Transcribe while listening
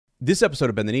This episode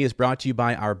of Bend the Knee is brought to you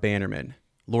by our bannermen,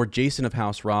 Lord Jason of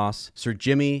House Ross, Sir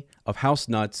Jimmy of House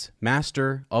Nuts,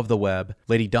 Master of the Web,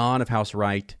 Lady Dawn of House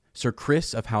Wright, Sir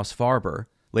Chris of House Farber,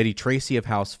 Lady Tracy of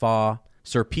House Faw,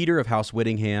 Sir Peter of House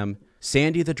Whittingham,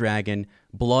 Sandy the Dragon,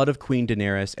 Blood of Queen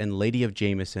Daenerys and Lady of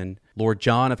Jameson, Lord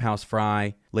John of House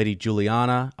Fry, Lady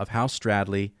Juliana of House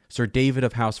Stradley, Sir David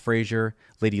of House Fraser,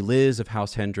 Lady Liz of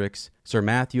House Hendricks, Sir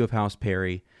Matthew of House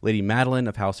Perry, Lady Madeline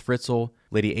of House Fritzl,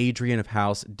 Lady Adrian of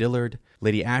House Dillard,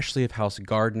 Lady Ashley of House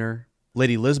Gardner,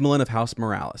 Lady Lismelin of House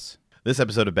Morales. This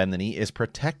episode of Bend the Knee is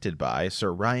protected by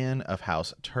Sir Ryan of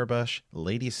House Turbush,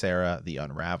 Lady Sarah the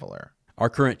Unraveler. Our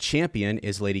current champion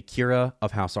is Lady Kira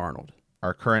of House Arnold.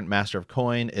 Our current Master of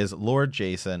Coin is Lord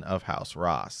Jason of House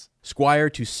Ross. Squire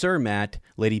to Sir Matt,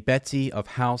 Lady Betsy of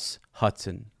House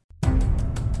Hudson.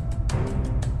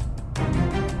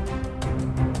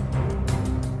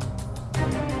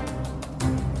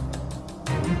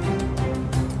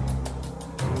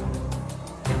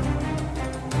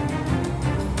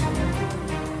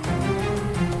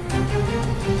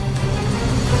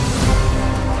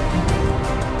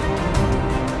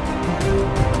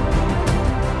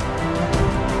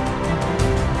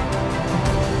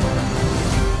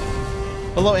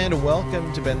 Hello and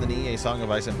welcome to Bend the Knee, a Song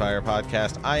of Ice and Fire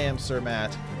podcast. I am Sir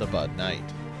Matt, the Bud Knight.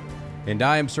 And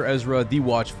I am Sir Ezra, the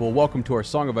Watchful. Welcome to our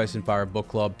Song of Ice and Fire book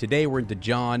club. Today we're into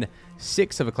Jon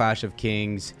 6 of A Clash of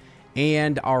Kings.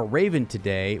 And our Raven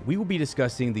today, we will be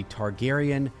discussing the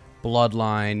Targaryen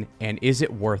bloodline and is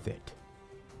it worth it?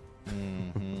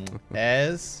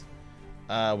 As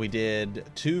we did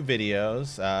two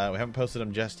videos, we haven't posted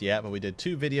them just yet, but we did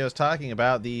two videos talking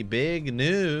about the big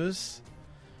news.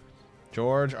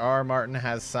 George R. Martin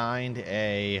has signed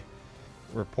a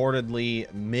reportedly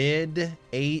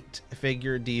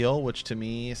mid-8-figure deal, which to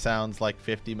me sounds like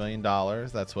 $50 million.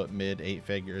 That's what mid-8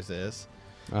 figures is.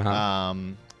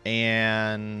 And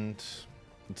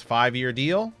it's a 5-year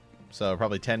deal, so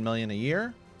probably $10 million a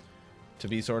year to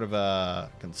be sort of a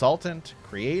consultant,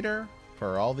 creator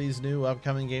for all these new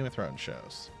upcoming Game of Thrones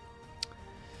shows.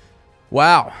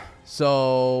 Wow.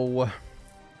 So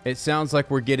it sounds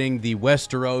like we're getting the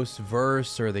Westeros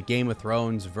verse or the Game of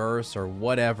Thrones verse or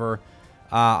whatever.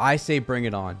 I say bring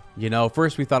it on. You know,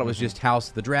 first we thought it was just House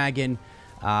of the Dragon,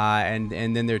 and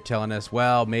then they're telling us,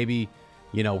 well, maybe,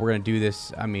 you know, we're going to do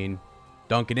this,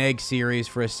 Dunk and Egg series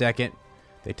for a second.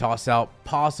 They toss out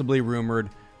possibly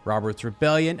rumored Robert's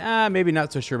Rebellion. Maybe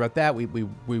not so sure about that.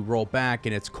 We roll back,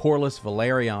 and it's Corlys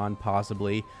Velaryon,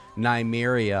 possibly,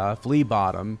 Nymeria,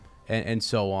 Fleabottom, and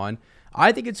so on.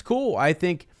 I think it's cool. I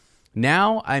think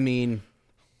now,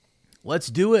 let's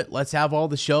do it. Let's have all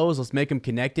the shows. Let's make them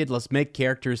connected. Let's make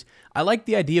characters. I like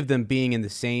the idea of them being in the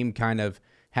same kind of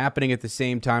happening at the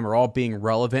same time or all being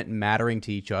relevant and mattering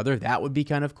to each other. That would be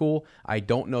kind of cool. I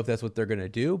don't know if that's what they're going to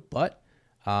do, but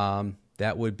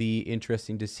that would be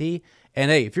interesting to see.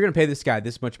 And hey, if you're going to pay this guy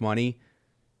this much money,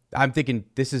 I'm thinking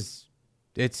there's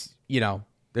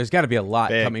got to be a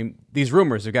lot coming. These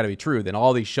rumors have got to be true. Then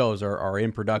all these shows are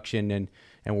in production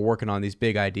and we're working on these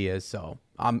big ideas. So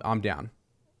I'm down.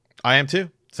 I am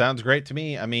too. Sounds great to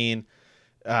me.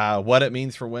 What it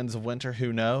means for Winds of Winter,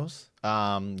 who knows?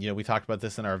 We talked about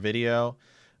this in our video.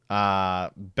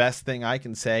 Best thing I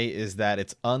can say is that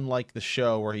it's unlike the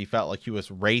show where he felt like he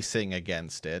was racing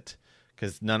against it,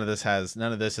 because none of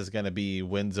this is going to be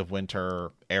Winds of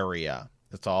Winter area.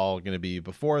 It's all going to be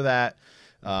before that.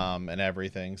 And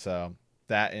everything. So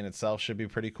that in itself should be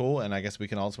pretty cool. And I guess we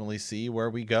can ultimately see where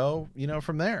we go,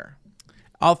 from there.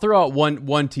 I'll throw out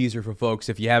one teaser for folks.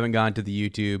 If you haven't gone to the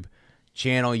YouTube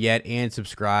channel yet and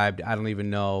subscribed, I don't even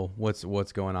know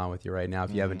what's going on with you right now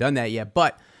if you haven't done that yet.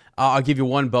 But I'll give you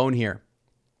one bone here.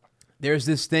 There's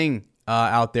this thing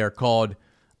out there called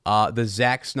the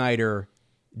Zack Snyder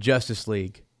Justice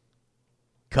League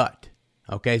cut.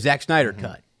 Okay, Zack Snyder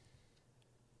cut.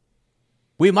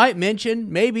 We might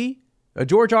mention maybe a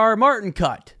George R. R. Martin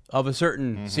cut of a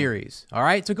certain series. All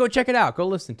right, so go check it out. Go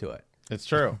listen to it. It's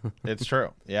true. It's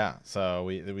true. Yeah. So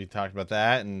we talked about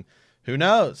that, and who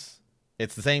knows?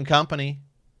 It's the same company.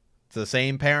 It's the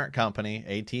same parent company.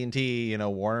 AT&T,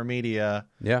 Warner Media.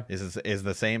 Yeah, is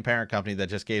the same parent company that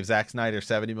just gave Zack Snyder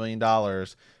 $70 million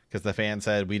because the fan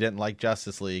said we didn't like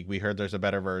Justice League. We heard there's a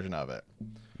better version of it.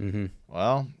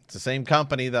 Well, it's the same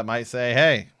company that might say,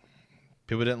 hey,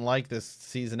 people didn't like this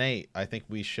season 8. I think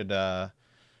we should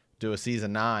do a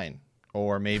season 9,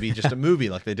 or maybe just a movie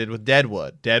like they did with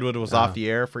Deadwood. Deadwood was off the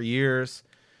air for years,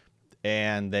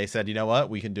 and they said, you know what,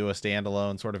 we can do a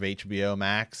standalone sort of HBO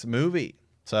Max movie.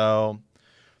 So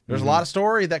there's a lot of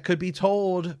story that could be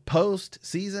told post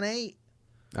season 8.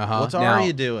 What's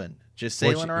Arya doing? Just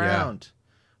sailing around.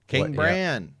 King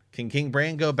Bran. Can King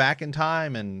Bran go back in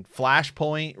time and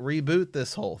Flashpoint reboot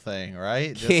this whole thing,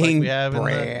 right? Just King like we have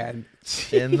Bran.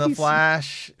 in the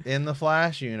Flash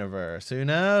universe. Who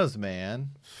knows,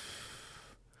 man?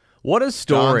 What a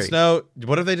story. Jon Snow.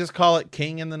 What if they just call it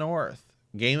King in the North?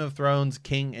 Game of Thrones,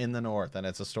 King in the North, and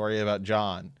it's a story about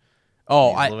Jon.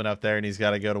 Oh, he's living up there, and he's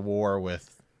got to go to war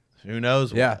with who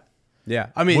knows yeah, what. yeah.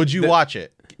 I mean, would you watch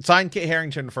it? Sign Kit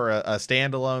Harington for a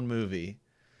standalone movie.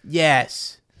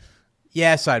 Yes.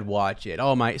 Yes, I'd watch it.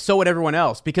 Oh my! So would everyone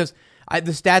else, because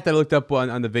the stat that I looked up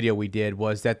on the video we did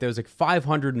was that there was like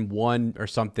 501 or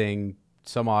something,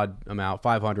 some odd amount,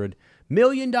 $500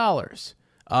 million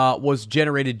was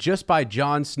generated just by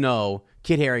Jon Snow,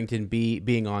 Kit Harington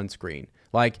being on screen.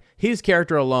 Like his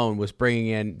character alone was bringing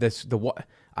in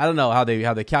I don't know how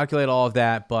they calculate all of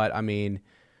that, but I mean,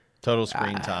 total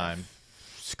screen time.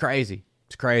 It's crazy.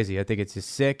 It's crazy. I think it's just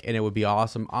sick, and it would be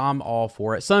awesome. I'm all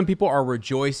for it. Some people are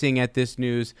rejoicing at this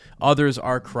news. Others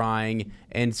are crying,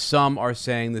 and some are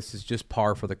saying this is just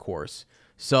par for the course.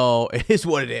 So it is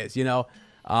what it is, you know.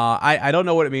 I don't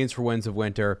know what it means for Winds of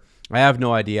Winter. I have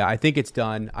no idea. I think it's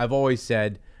done. I've always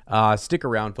said, stick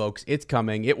around, folks. It's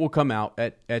coming. It will come out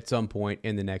at some point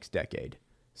in the next decade.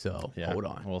 So hold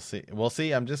on. We'll see. We'll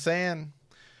see. I'm just saying,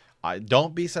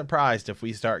 don't be surprised if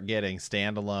we start getting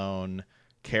standalone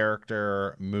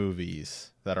character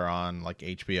movies that are on like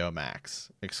HBO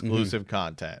Max, exclusive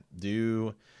content.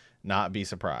 Do not be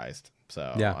surprised.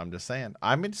 So yeah. I'm just saying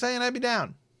I'd be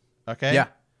down. Okay. Yeah.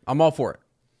 I'm all for it.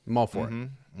 I'm all for it.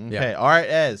 Okay. Yeah. All right,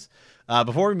 Ez.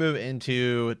 Before we move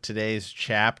into today's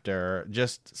chapter,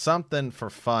 just something for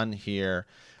fun here.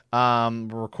 We're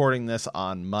recording this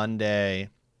on Monday.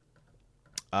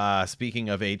 Speaking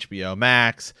of HBO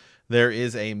Max, there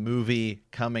is a movie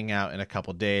coming out in a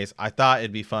couple days. I thought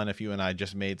it'd be fun if you and I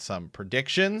just made some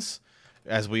predictions.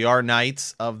 As we are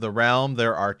Knights of the Realm,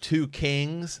 there are two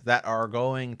kings that are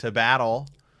going to battle.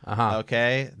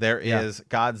 Okay? There is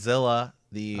Godzilla,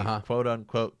 the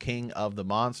quote-unquote king of the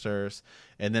monsters.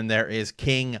 And then there is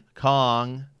King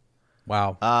Kong.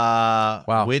 Wow.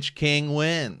 Wow. Which king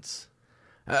wins?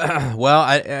 Well,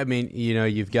 I mean, you know,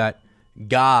 you've got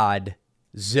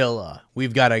Godzilla.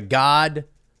 We've got a god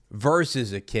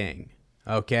versus a king.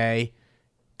 Okay?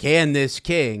 Can this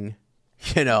king,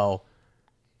 you know,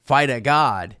 fight a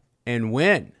god and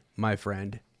win, my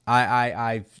friend?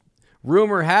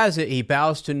 Rumor has it he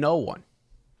bows to no one.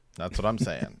 That's what I'm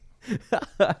saying.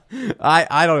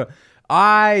 I don't know.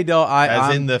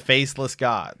 I'm in the faceless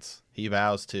gods. He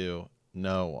vows to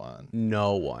no one.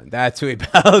 No one. That's who he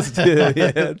bows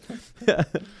to. Yeah.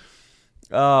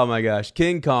 Oh my gosh.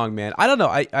 King Kong, man. I don't know.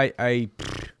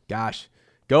 Gosh.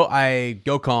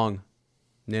 Go Kong.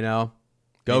 You know?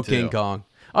 Go King Kong.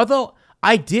 Although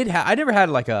I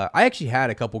actually had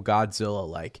a couple Godzilla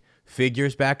like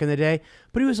figures back in the day,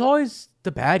 but he was always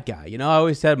the bad guy. You know, I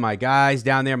always had my guys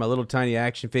down there, my little tiny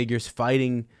action figures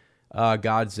fighting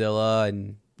Godzilla,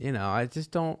 and you know, I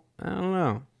don't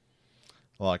know.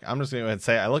 Look, I'm just going to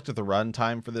say I looked at the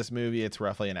runtime for this movie. It's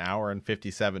roughly an hour and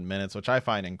 57 minutes, which I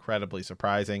find incredibly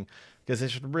surprising because it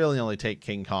should really only take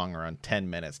King Kong around 10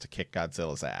 minutes to kick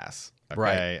Godzilla's ass. Okay?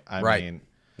 Right. I mean,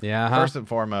 first and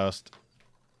foremost,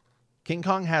 King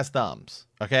Kong has thumbs.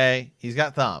 Okay, he's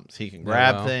got thumbs. He can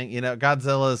grab things. You know,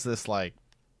 Godzilla's this like,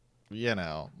 you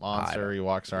know, monster. He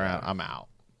walks around. I'm out.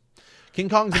 King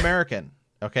Kong's American.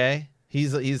 Okay,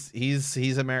 he's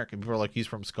American. People are like, he's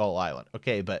from Skull Island.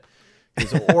 Okay, but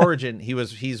his origin,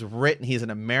 he's an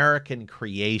American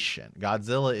creation.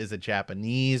 Godzilla is a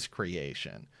Japanese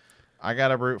creation. I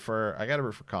gotta root for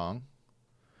Kong.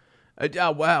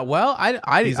 Well,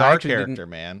 he's our character,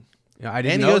 man. I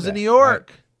didn't and he know goes that. to New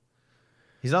York.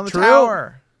 He's on the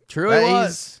tower. True, he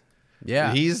was.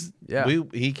 Yeah,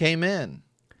 he came in.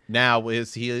 Now,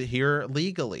 is he here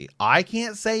legally? I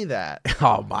can't say that.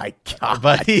 Oh my god!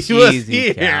 But he was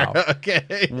here. Cow.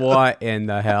 Okay. What in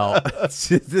the hell?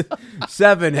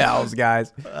 7 hells,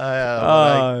 guys.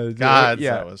 God,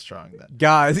 that was strong. Then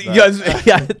God,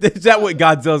 is that what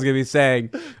Godzilla's gonna be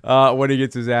saying when he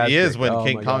gets his ass? He is when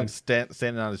King Kong's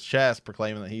standing on his chest,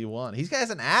 proclaiming that he won. He's got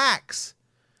an axe.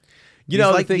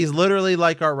 He's literally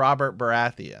like our Robert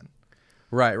Baratheon.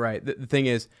 Right. The thing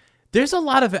is, there's a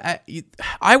lot of...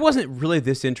 I wasn't really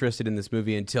this interested in this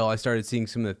movie until I started seeing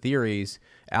some of the theories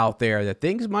out there that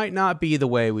things might not be the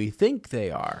way we think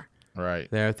they are. Right.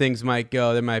 There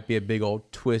might be a big old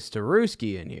twist to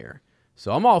Rooski in here.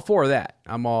 So I'm all for that.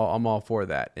 I'm all for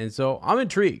that. And so I'm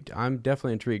intrigued. I'm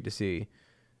definitely intrigued to see,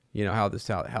 you know, how this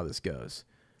goes.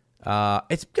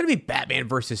 It's going to be Batman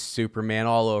versus Superman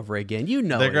all over again. You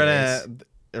know, they're going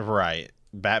to... Right.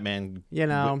 Batman You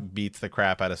know. beats the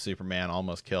crap out of Superman,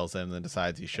 almost kills him, then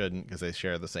decides he shouldn't because they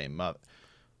share the same mother.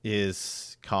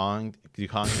 Is Kong and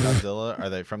Godzilla, are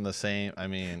they from the same? I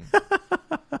mean,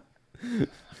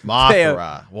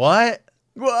 Mothra. What?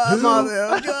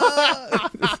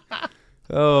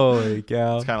 Holy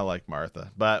cow. It's kind of like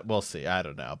Martha, but we'll see. I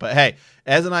don't know. But hey,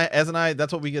 as an I,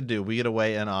 that's what we could do. We get to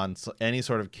weigh in on any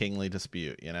sort of kingly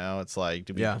dispute. You know, it's like,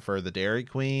 do we prefer the Dairy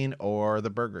Queen or the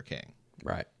Burger King?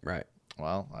 Right.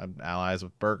 Well, I'm allies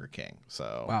with Burger King.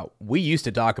 So wow, we used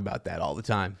to talk about that all the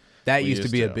time. That used to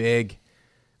be a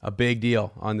big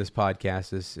deal on this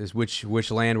podcast. Is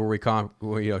which land were we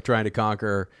trying to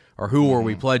conquer, or who were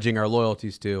we pledging our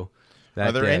loyalties to?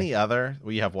 Are there any other?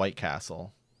 We have White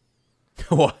Castle.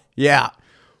 Yeah.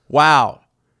 Wow.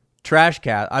 Trash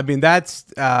cat. I mean, that's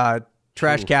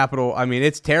trash capital. I mean,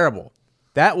 it's terrible.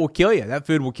 That will kill you. That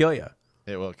food will kill you.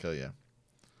 It will kill you.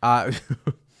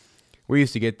 We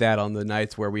used to get that on the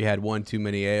nights where we had one too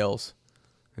many ales,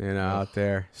 out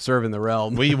there serving the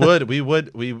realm. We would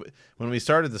when we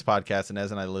started this podcast, and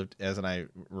as and I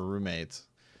were roommates,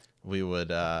 we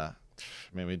would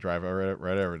maybe drive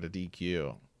right over to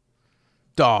DQ.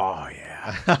 Oh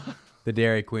yeah. The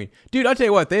Dairy Queen. Dude, I'll tell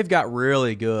you what, they've got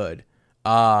really good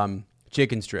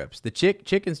chicken strips. The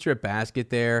chicken strip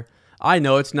basket there, I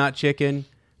know it's not chicken,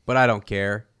 but I don't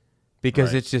care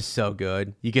because it's just so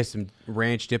good. You get some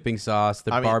ranch dipping sauce. The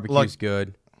barbecue's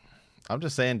good. I'm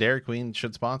just saying Dairy Queen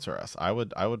should sponsor us. I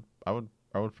would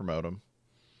promote them.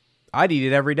 I'd eat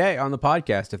it every day on the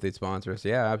podcast if they'd sponsor us.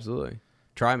 Yeah, absolutely.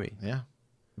 Try me. Yeah.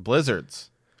 Blizzards.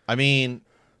 I mean,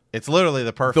 it's literally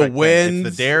the perfect The winds. Thing.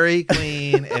 It's the Dairy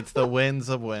Queen. It's the winds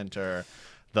of winter.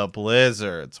 The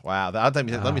blizzards. Wow. Let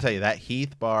me tell you, that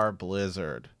Heath Bar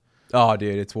Blizzard. Oh,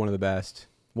 dude, it's one of the best.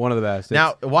 One of the best.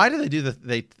 Now, why do they do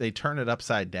they turn it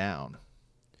upside down?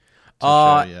 To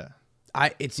show you?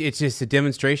 It's just a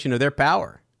demonstration of their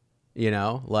power.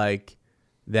 Like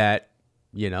that,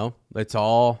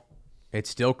 it's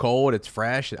still cold, it's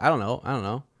fresh. I don't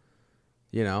know.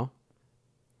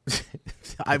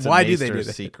 Why do they do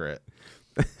that? Secret.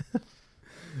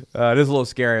 It is a little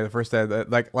scary the first time.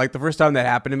 Like the first time that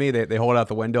happened to me, they hold out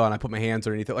the window and I put my hands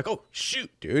underneath it, like, oh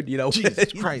shoot, dude,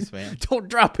 Jesus Christ, man, don't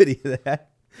drop any of that.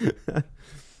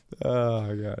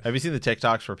 Oh god. Have you seen the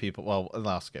TikToks where people? Well,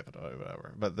 I'll skip it,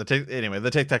 whatever. But the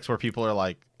TikToks where people are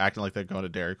like acting like they're going to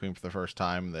Dairy Queen for the first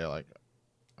time. And they're like.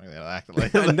 Acting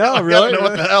like no, really? I don't know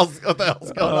what the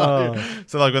hell's going on here.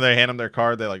 So like when they hand them their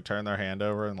card, they like turn their hand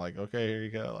over and like, okay, here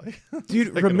you go. Like,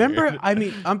 dude, remember? I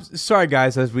mean, I'm sorry,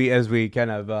 guys, as we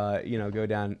kind of go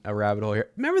down a rabbit hole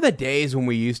here. Remember the days when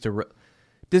we used to?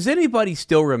 Does anybody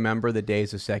still remember the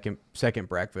days of second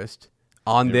breakfast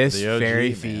on this OG, very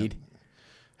man. feed?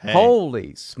 Hey,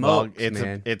 Smokes,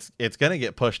 man! It's gonna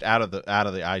get pushed out of the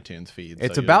iTunes feed.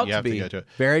 It's so about you have to be go to it.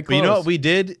 very close. But you know what we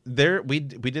did there? We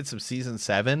did some season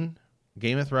 7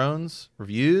 Game of Thrones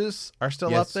reviews are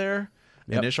still up there.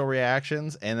 Yep. Initial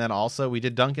reactions, and then also we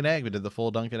did Dunk and Egg. We did the full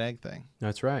Dunk and Egg thing.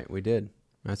 That's right, we did.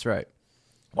 That's right.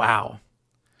 Wow.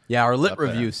 Yeah, our lit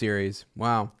review series.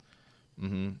 Wow.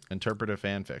 Mm-hmm. Interpretive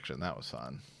fan fiction. That was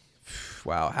fun.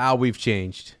 Wow, how we've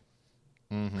changed.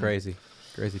 Mm-hmm. Crazy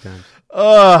times.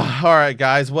 All right,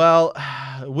 guys. Well,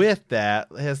 with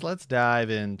that, let's dive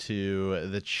into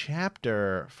the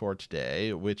chapter for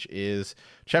today, which is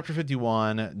chapter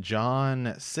 51,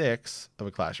 Jon 6 of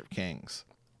A Clash of Kings.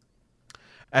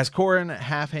 As Qhorin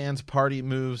Halfhand's party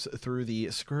moves through the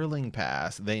Skirling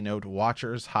Pass, they note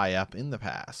watchers high up in the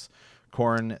pass.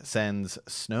 Qhorin sends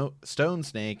Stone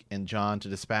Snake and Jon to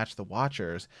dispatch the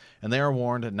watchers, and they are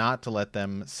warned not to let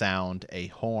them sound a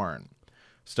horn.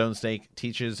 Stone Snake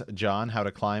teaches Jon how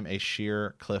to climb a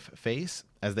sheer cliff face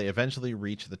as they eventually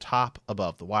reach the top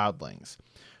above the wildlings.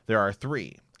 There are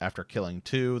 3. After killing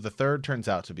 2, the third turns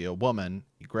out to be a woman,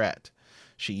 Ygritte.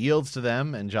 She yields to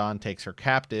them, and Jon takes her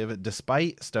captive,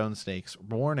 despite Stone Snake's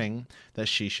warning that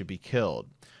she should be killed.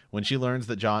 When she learns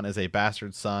that Jon is a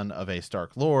bastard son of a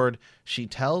Stark lord, she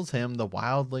tells him the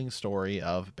wildling story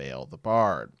of Bael the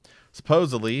Bard.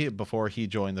 Supposedly, before he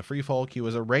joined the Free Folk, he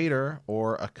was a raider,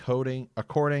 or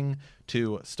according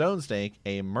to Stone Snake,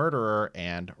 a murderer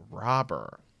and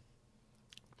robber.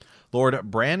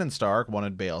 Lord Brandon Stark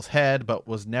wanted Bael's head, but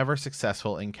was never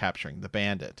successful in capturing the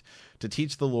bandit. To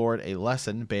teach the Lord a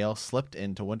lesson, Bael slipped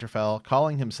into Winterfell,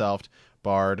 calling himself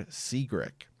Bard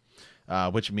Sigric,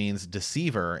 which means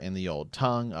deceiver in the old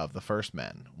tongue of the First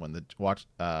Men, which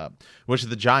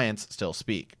the giants still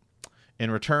speak. In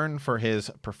return for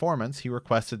his performance, he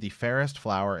requested the fairest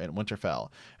flower in Winterfell,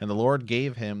 and the Lord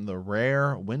gave him the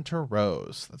rare winter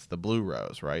rose. That's the blue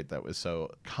rose, right? That was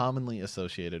so commonly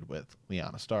associated with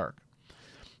Lyanna Stark.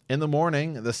 In the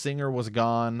morning, the singer was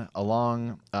gone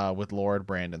along with Lord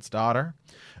Brandon's daughter.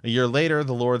 A year later,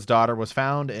 the Lord's daughter was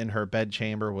found in her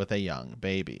bedchamber with a young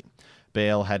baby.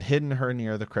 Bael had hidden her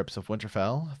near the crypts of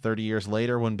Winterfell. 30 years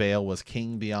later, when Bael was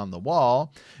king beyond the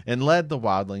wall and led the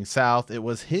wildlings south, it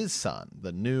was his son,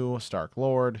 the new Stark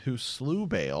Lord, who slew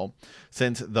Bael,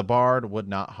 since the bard would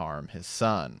not harm his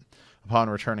son. Upon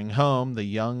returning home, the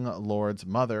young lord's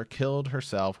mother killed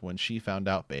herself when she found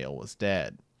out Bael was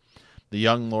dead. The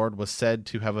young lord was said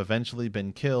to have eventually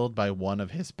been killed by one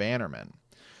of his bannermen.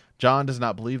 Jon does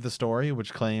not believe the story,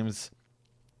 which claims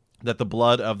that the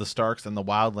blood of the Starks and the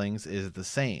wildlings is the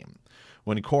same.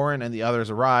 When Qhorin and the others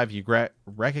arrive, Ygritte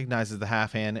recognizes the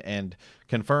half-hand and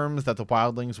confirms that the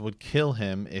wildlings would kill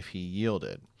him if he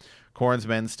yielded. Qhorin's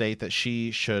men state that she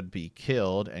should be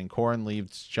killed, and Qhorin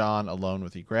leaves Jon alone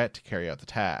with Ygritte to carry out the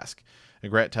task.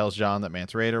 Ygritte tells Jon that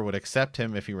Mance Rayder would accept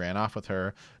him if he ran off with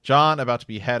her. Jon, about to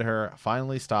behead her,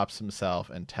 finally stops himself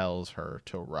and tells her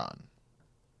to run.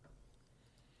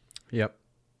 Yep.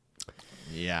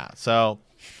 Yeah, so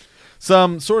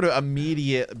some sort of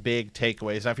immediate big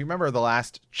takeaways. Now, if you remember the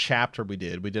last chapter we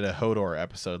did a Hodor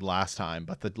episode last time,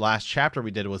 but the last chapter we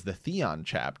did was the Theon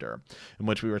chapter, in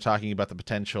which we were talking about the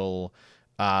potential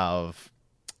of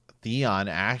Theon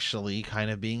actually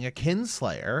kind of being a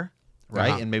kinslayer,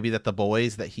 right? And maybe that the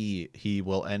boys that he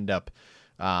will end up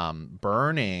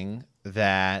burning,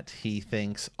 that he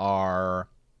thinks are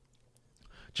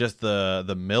just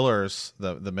the miller's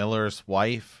the miller's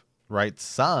wife, right,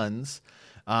 sons.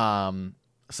 Some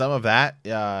of that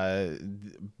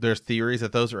there's theories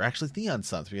that those are actually Theon's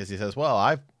sons, because he says, well,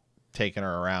 I've taken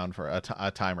her around for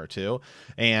a time or two.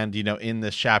 And in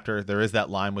this chapter there is that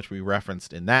line which we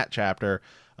referenced in that chapter,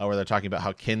 where they're talking about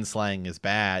how kinslaying is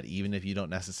bad even if you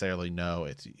don't necessarily know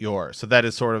it's yours. So that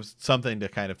is sort of something to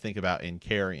kind of think about in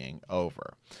carrying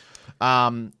over.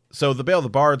 So the Bael the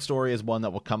Bard story is one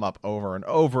that will come up over and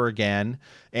over again,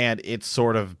 and it's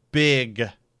sort of big,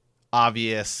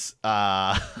 obvious,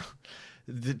 the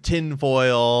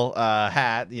tinfoil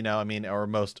hat, or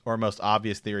most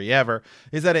obvious theory ever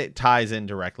is that it ties in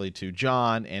directly to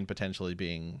Jon and potentially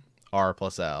being R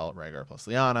plus L, Rhaegar plus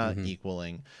Lyanna,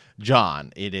 equaling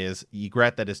Jon. It is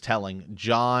Ygritte that is telling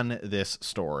Jon this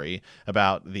story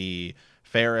about the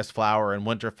fairest flower in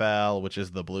Winterfell, which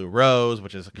is the blue rose,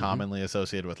 which is commonly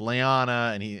associated with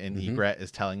Lyanna, and Ygritte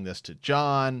is telling this to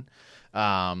Jon.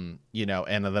 And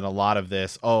then a lot of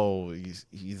this,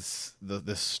 he's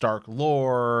this Stark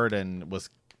Lord and was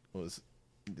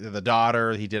the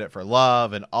daughter, he did it for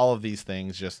love, and all of these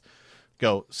things just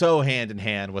go so hand in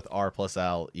hand with R plus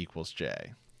L equals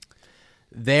J.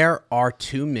 There are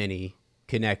too many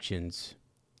connections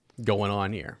going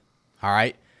on here. All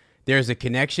right. There's a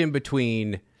connection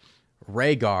between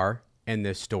Rhaegar and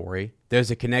this story. There's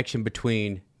a connection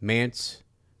between Mance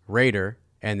Rayder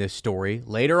and this story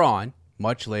later on,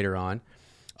 much later on.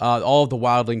 All of the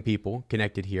wildling people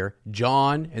connected here.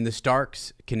 Jon and the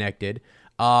Starks connected.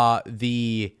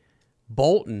 The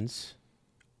Boltons,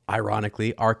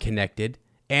 ironically, are connected.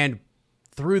 And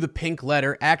through the pink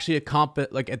letter, actually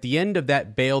at the end of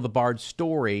that Bael the Bard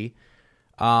story,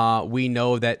 we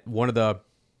know that one of the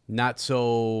not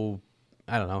so,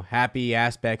 happy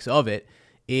aspects of it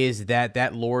is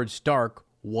that Lord Stark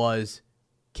was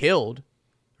killed,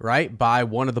 right, by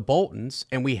one of the Boltons.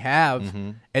 And we have,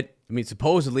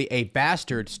 supposedly a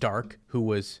bastard Stark who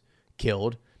was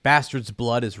killed. Bastard's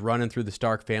blood is running through the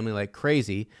Stark family like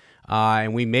crazy.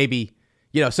 And we maybe,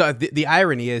 so the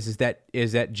irony is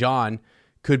that Jon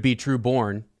could be true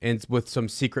born and with some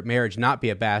secret marriage not be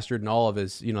a bastard, and all of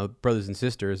his, brothers and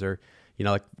sisters are,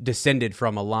 descended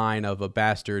from a line of a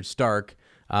bastard Stark,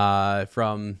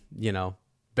 from,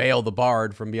 Bael the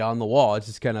Bard from beyond the wall. It's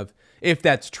just kind of, if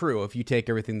that's true, if you take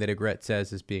everything that Ygritte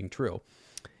says as being true,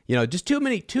 just too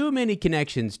many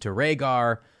connections to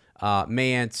Rhaegar,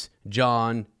 Mance,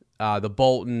 Jon, the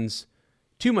Boltons,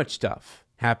 too much stuff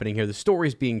happening here. The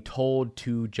story's being told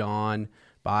to Jon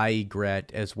by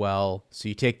Ygritte as well. So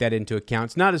you take that into account.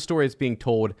 It's not a story that's being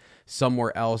told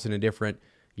somewhere else in a different,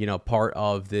 part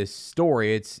of this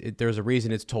story. There's a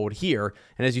reason it's told here.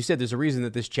 And as you said, there's a reason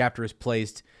that this chapter is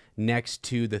placed next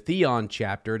to the Theon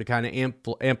chapter to kind of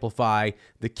amplify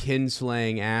the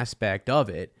kinslaying aspect of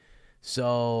it.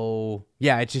 So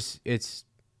yeah, it's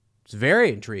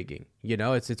very intriguing.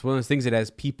 It's one of those things that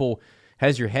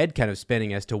has your head kind of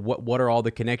spinning as to what are all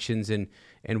the connections and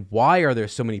why are there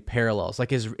so many parallels?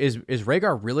 Like, is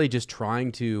Rhaegar really just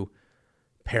trying to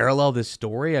parallel this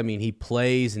story? I mean, he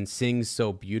plays and sings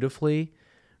so beautifully,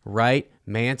 right?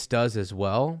 Mance does as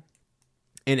well.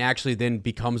 and actually then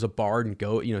becomes a bard and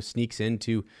sneaks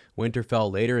into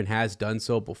Winterfell later and has done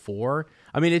so before.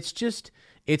 I mean, it's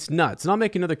nuts. And I'll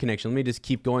make another connection. Let me just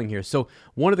keep going here. So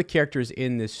one of the characters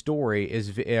in this story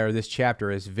this chapter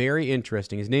is very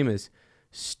interesting. His name is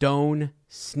Stone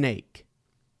Snake.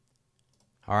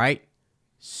 All right.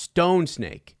 Stone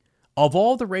Snake. Of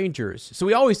all the Rangers, so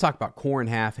we always talk about Qhorin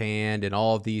Halfhand and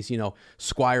all of these,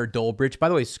 Squire Dulbridge. By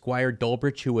the way, Squire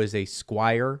Dulbridge, who was a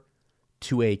squire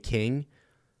to a king.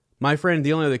 My friend,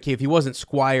 the only other king, if he wasn't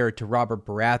squire to Robert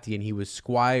Baratheon, he was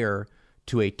squire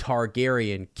to a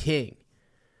Targaryen king.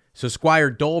 So Squire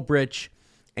Dulbridge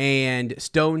and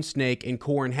Stone Snake and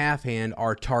Qhorin Halfhand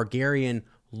are Targaryen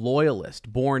loyalists,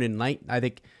 born in, I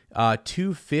think,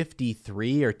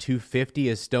 253 or 250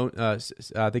 is I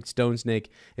think Stone Snake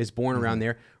is born around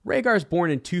there. Rhaegar's born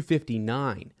in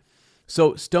 259.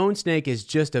 So Stone Snake is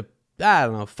just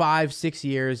 5-6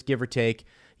 years, give or take,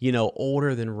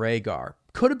 older than Rhaegar.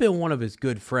 Could have been one of his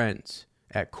good friends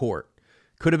at court.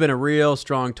 Could have been a real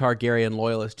strong Targaryen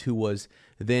loyalist who was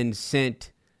then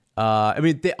sent.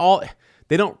 They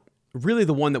don't really,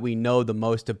 the one that we know the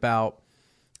most about.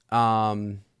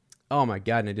 Oh my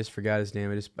God, and I just forgot his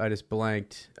name. I just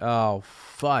blanked. Oh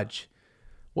fudge,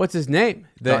 what's his name?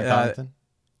 Jon Connington?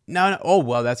 No. Oh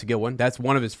well, that's a good one. That's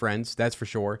one of his friends. That's for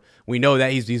sure. We know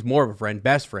that he's more of a friend,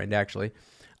 best friend actually.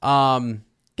 God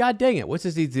dang it, what's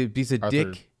his? He's a Arthur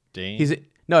dick. Dayne? He's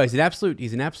an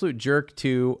absolute jerk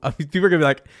to. People are gonna be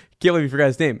like, can't believe you forgot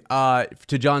his name.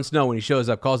 To Jon Snow when he shows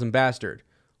up, calls him bastard.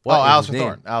 Alistair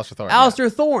Thorne. Alistair Thorne. Alistair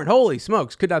Thorne. Holy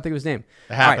smokes, could not think of his name.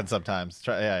 It happens sometimes.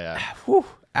 Yeah. Whew.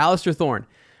 Alistair Thorne.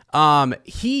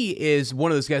 He is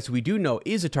one of those guys who we do know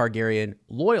is a Targaryen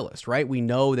loyalist, right? We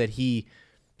know that he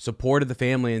supported the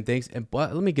family and things.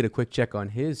 But let me get a quick check on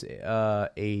his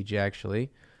age,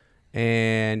 actually.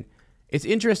 And it's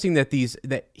interesting that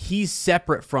he's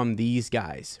separate from these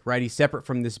guys, right? He's separate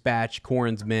from this batch,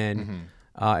 Qhorin's men,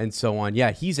 and so on.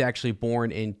 Yeah, he's actually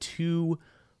born in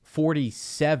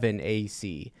 247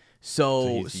 AC.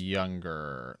 So he's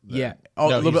younger. Yeah. A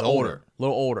little bit older. A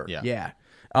little older. Yeah.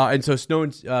 And so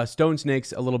Stone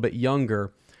Snake's a little bit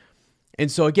younger. And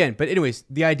so again, but anyways,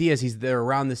 the idea is they're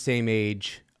around the same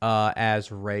age as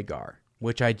Rhaegar,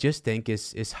 which I just think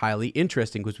is highly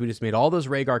interesting because we just made all those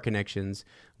Rhaegar connections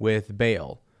with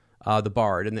Bael, the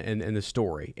Bard, and the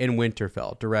story, in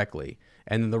Winterfell directly,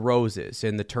 and then the roses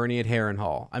and the tourney at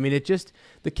Harrenhal. I mean,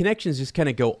 the connections just kind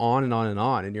of go on and on and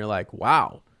on, and you're like,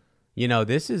 wow,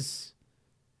 there's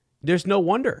no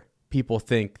wonder people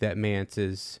think that Mance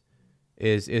is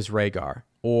Rhaegar,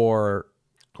 or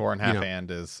Qhorin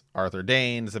Halfhand is Arthur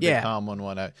Dayne is a big common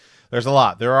one. There's a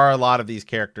lot. There are a lot of these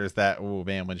characters that, oh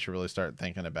man, when you really start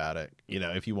thinking about it,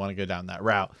 if you want to go down that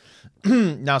route.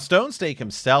 Now, Stone Snake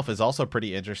himself is also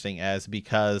pretty interesting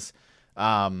because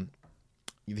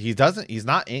he's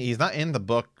not in the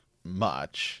book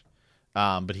much,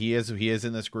 but he is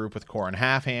in this group with Qhorin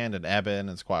Halfhand and Ebben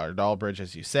and Squire Dulbridge,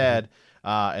 as you said,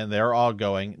 and they're all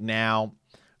going now.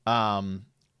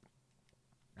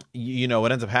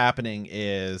 What ends up happening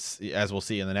is, as we'll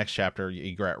see in the next chapter,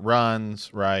 Ygritte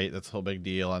runs, right? That's a whole big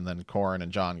deal. And then Qhorin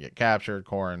and Jon get captured.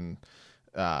 Qhorin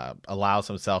allows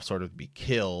himself sort of to be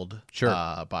killed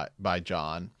by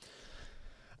Jon.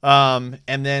 And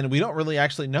then we don't really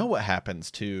actually know what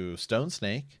happens to Stone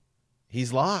Snake.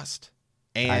 He's lost.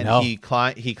 And he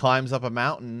climbs up a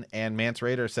mountain, and Mance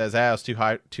Rayder says,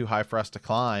 it's too high for us to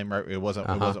climb. Right? It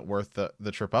wasn't worth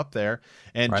the trip up there.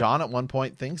 And Jon at one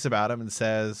point thinks about him and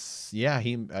says,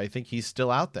 I think he's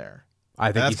still out there.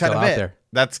 I think he's still out there.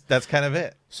 That's kind of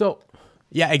it. So,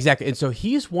 yeah, exactly. And so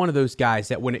he's one of those guys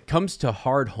that when it comes to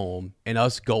Hardhome and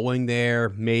us going there,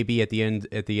 maybe at the end,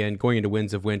 going into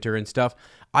Winds of Winter and stuff,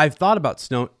 I've thought about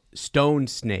Stone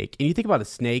Snake. And you think about a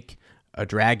snake, a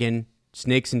dragon,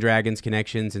 snakes and dragons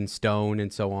connections, and stone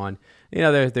and so on.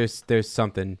 There's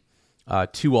something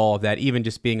to all of that, even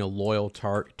just being a loyal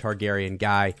Targaryen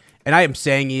guy. And I am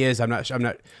saying he is. I'm not.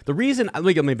 The reason,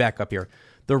 let me back up here.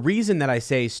 The reason that I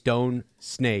say Stone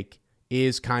Snake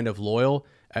is kind of loyal,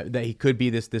 that he could be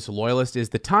this loyalist, is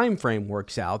the time frame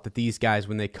works out that these guys,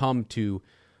 when they come to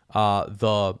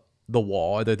the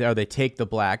wall, or they take the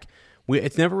black,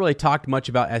 it's never really talked much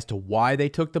about as to why they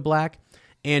took the black,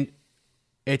 and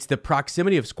it's the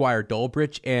proximity of Squire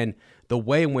Dulbridge and the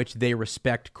way in which they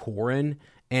respect Qhorin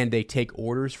and they take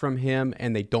orders from him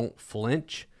and they don't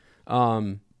flinch.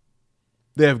 They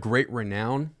have great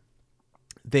renown.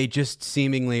 They just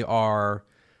seemingly are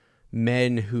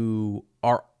men who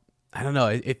are, I don't know,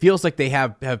 it feels like they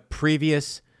have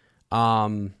previous,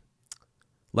 like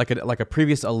a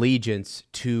previous allegiance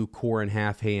to Qhorin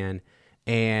Halfhand,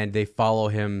 and they follow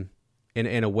him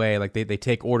in a way. Like they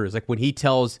take orders. Like when he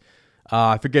tells,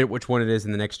 I forget which one it is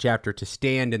in the next chapter, to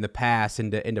stand in the pass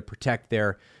and to protect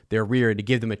their rear and to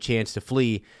give them a chance to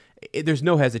flee. There's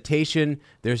no hesitation.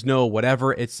 There's no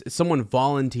whatever. It's someone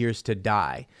volunteers to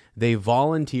die. They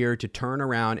volunteer to turn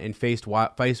around and face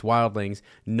wildlings,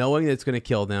 knowing that it's going to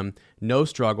kill them. No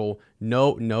struggle.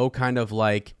 No kind of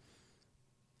like.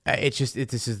 This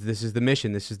is the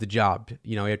mission. This is the job.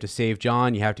 You know, you have to save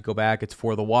Jon. You have to go back. It's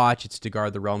for the Watch. It's to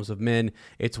guard the realms of men.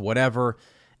 It's whatever.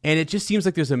 And it just seems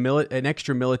like there's an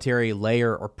extra military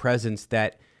layer or presence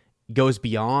that goes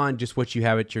beyond just what you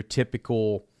have at your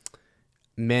typical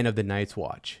men of the Night's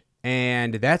Watch.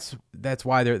 And that's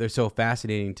why they're so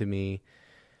fascinating to me.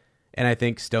 And I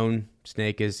think Stone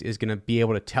Snake is going to be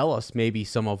able to tell us maybe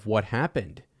some of what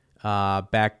happened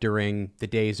back during the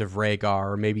days of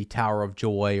Rhaegar, or maybe Tower of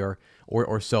Joy,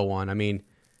 or so on. I mean,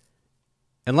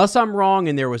 unless I'm wrong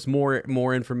and there was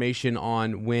more information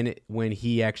on when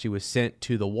he actually was sent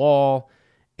to the Wall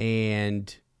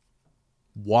and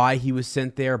why he was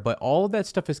sent there, but all of that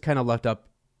stuff is kind of left up,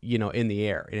 in the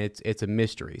air, and it's a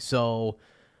mystery. So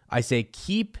I say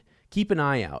keep an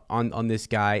eye out on this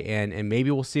guy, and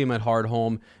maybe we'll see him at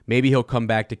Hardhome. Maybe he'll come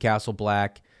back to Castle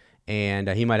Black, and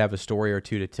he might have a story or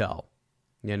two to tell,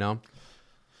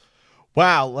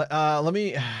 Wow. Let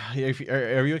me.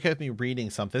 Are you okay with me reading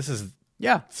something? This is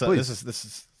please. This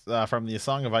is from the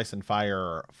Song of Ice and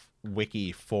Fire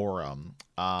wiki forum.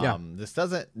 This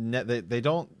doesn't. They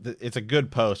don't. It's a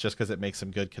good post just because it makes some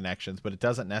good connections, but it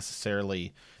doesn't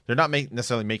necessarily. They're not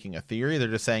necessarily making a theory. They're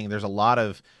just saying there's a lot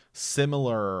of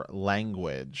similar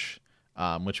language,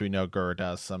 which we know Gur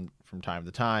does some from time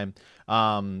to time.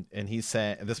 And he's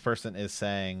saying, this person is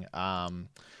saying, I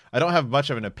don't have much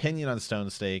of an opinion on Stone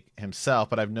Snake himself,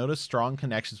 but I've noticed strong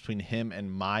connections between him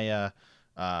and Maya.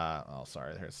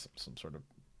 Sorry, there's some sort of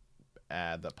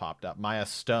ad that popped up. Maya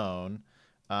Stone.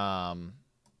 Wow.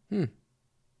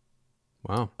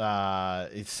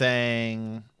 He's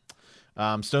saying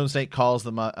Stone Snake calls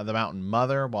the mountain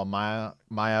mother, while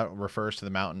Maya refers to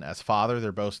the mountain as father.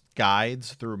 They're both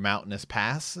guides through mountainous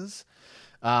passes.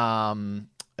 And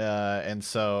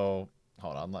so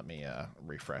hold on, let me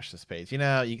refresh this page.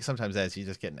 You sometimes as you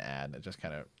just get an ad and it just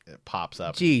kind of pops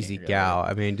up. Jeezy gal.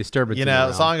 I mean, disturbance.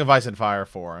 Song of Ice and Fire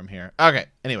forum here. Okay.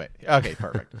 Anyway. Okay.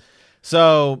 Perfect.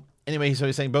 So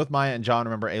he's saying both Maya and Jon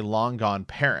remember a long gone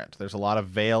parent. There's a lot of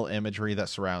veil imagery that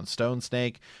surrounds Stone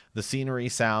Snake. The scenery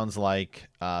sounds like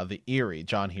the Eyrie.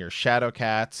 Jon hears shadow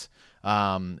cats.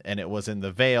 And it was in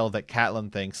the Vale that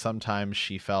Catelyn thinks sometimes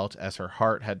she felt as her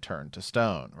heart had turned to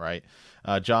stone, right?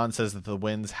 Jon says that the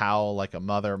winds howl like a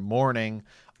mother mourning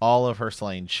all of her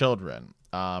slain children.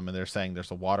 And they're saying there's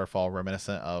a waterfall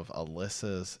reminiscent of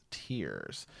Alyssa's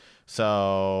tears.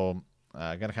 So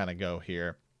I'm going to kind of go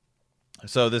here.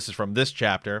 So this is from this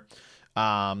chapter.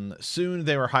 Soon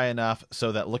they were high enough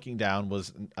so that looking down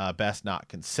was best not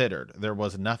considered. There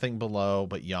was nothing below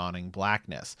but yawning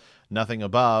blackness, nothing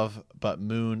above but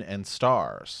moon and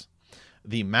stars.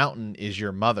 The mountain is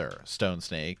your mother, Stone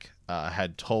Snake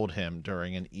had told him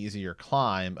during an easier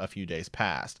climb a few days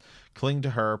past. Cling to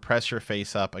her, press your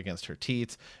face up against her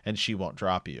teats, and she won't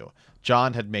drop you.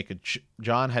 Jon had made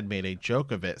a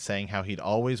joke of it, saying how he'd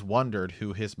always wondered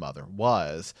who his mother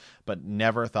was, but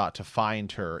never thought to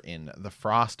find her in the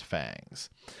Frost Fangs.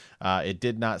 It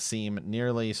did not seem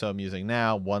nearly so amusing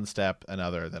now, one step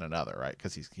another than another, right?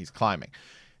 Because he's climbing.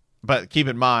 But keep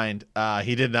in mind,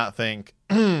 he did not think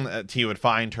he would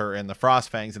find her in the Frost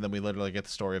Fangs, and then we literally get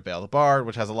the story of Bael the Bard,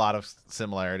 which has a lot of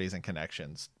similarities and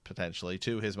connections, potentially,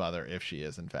 to his mother, if she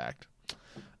is, in fact,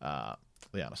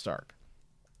 Lyanna Stark.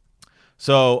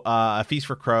 So, A Feast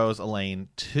for Crows, Elaine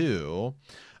 2.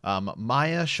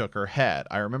 Maya shook her head.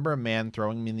 I remember a man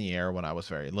throwing me in the air when I was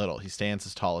very little. He stands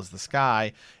as tall as the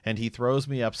sky, and he throws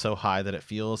me up so high that it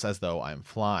feels as though I'm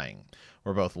flying.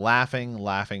 We're both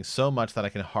laughing so much that I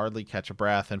can hardly catch a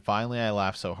breath, and finally I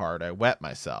laugh so hard I wet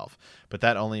myself. But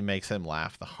that only makes him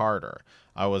laugh the harder.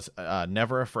 I was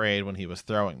never afraid when he was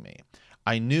throwing me.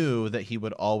 I knew that he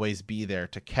would always be there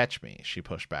to catch me, she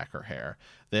pushed back her hair.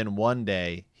 Then one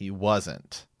day he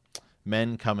wasn't.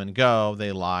 Men come and go,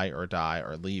 they lie or die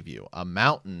or leave you. A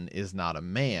mountain is not a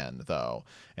man, though,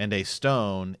 and a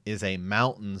stone is a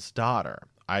mountain's daughter.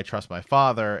 I trust my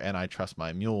father, and I trust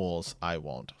my mules. I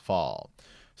won't fall.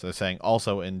 So they're saying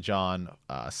also in Jon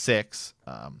 6,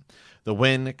 the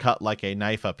wind cut like a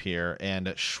knife up here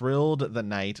and shrilled the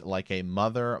night like a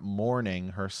mother mourning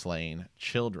her slain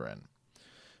children.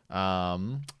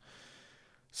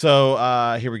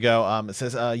 So here we go. It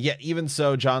says, yet even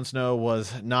so, Jon Snow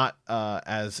was not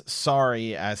as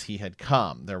sorry as he had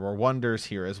come. There were wonders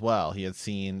here as well. He had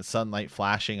seen sunlight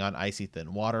flashing on icy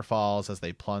thin waterfalls as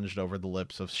they plunged over the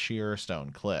lips of sheer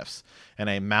stone cliffs, and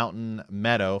a mountain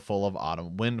meadow full of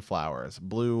autumn windflowers,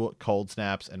 blue cold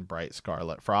snaps and bright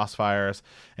scarlet frostfires,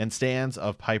 and stands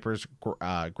of piper's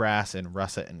grass in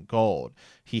russet and gold.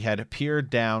 He had peered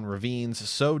down ravines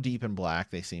so deep and black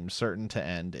they seemed certain to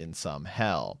end in some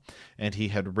hell, and he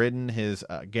had ridden his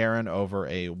Garin over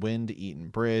a wind-eaten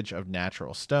bridge of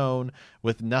natural stone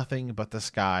with nothing but the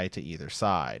sky to either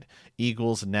side.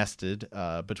 Eagles nested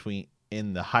between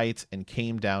in the heights and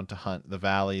came down to hunt the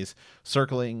valleys,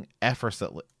 circling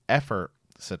effortlessly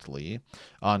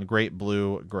on great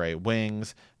blue-gray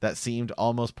wings that seemed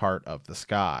almost part of the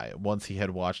sky. Once he had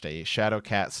watched a shadow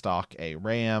cat stalk a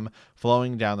ram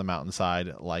flowing down the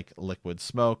mountainside like liquid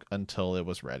smoke until it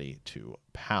was ready to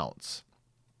pounce.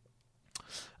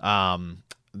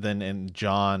 Then in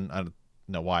John, I don't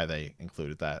know why they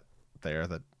included that there,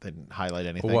 that they didn't highlight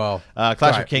anything. Well,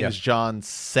 Clash of Kings, yeah. John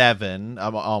 7.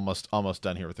 I'm almost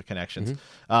done here with the connections.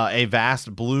 A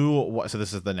vast blue, so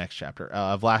this is the next chapter.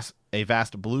 A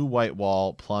vast blue-white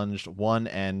wall plunged one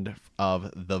end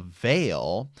of the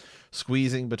Vale,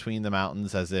 squeezing between the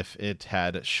mountains as if it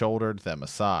had shouldered them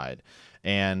aside.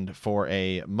 And for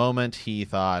a moment he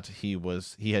thought he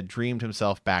had dreamed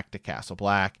himself back to Castle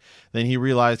Black. Then he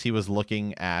realized he was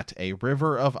looking at a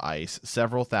river of ice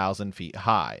several thousand feet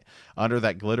high. Under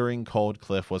that glittering cold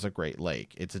cliff was a great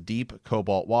lake, its deep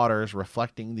cobalt waters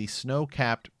reflecting the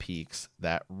snow-capped peaks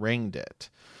that ringed it.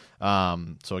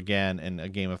 So again, in A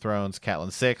Game of Thrones,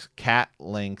 Catelyn 6, Cat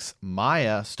links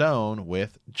Maya Stone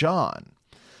with Jon.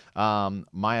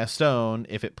 Maya Stone,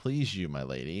 if it please you, my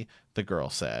lady, the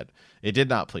girl said. It did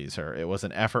not please her. It was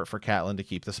an effort for Catelyn to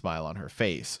keep the smile on her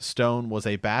face. Stone was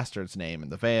a bastard's name in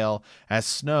the Vale, as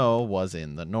snow was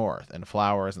in the north, and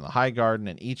flowers in the High Garden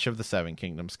and each of the Seven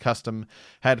Kingdoms custom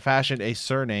had fashioned a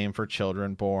surname for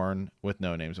children born with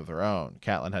no names of their own.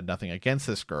 Catelyn had nothing against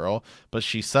this girl, but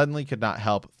she suddenly could not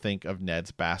help think of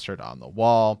Ned's bastard on the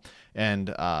wall, and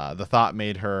the thought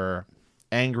made her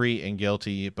angry and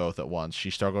guilty both at once. She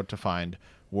struggled to find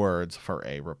words for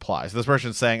a reply. So this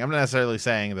person's saying, I'm not necessarily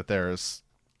saying that there's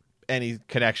any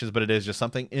connections, but it is just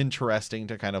something interesting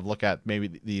to kind of look at,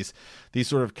 maybe these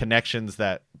sort of connections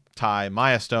that tie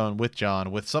Maya Stone with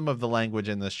Jon, with some of the language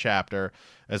in this chapter,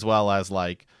 as well as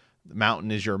like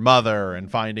mountain is your mother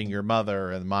and finding your mother,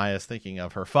 and Maya's thinking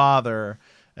of her father.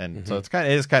 And so it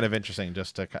is kind of interesting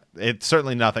just to, it's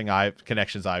certainly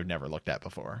connections I've never looked at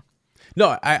before.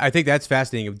 No, I think that's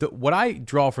fascinating. What I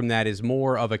draw from that is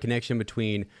more of a connection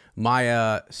between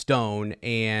Maya Stone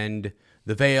and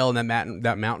the Vale and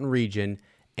that mountain region,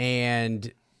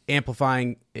 and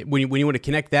amplifying when you want to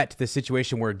connect that to the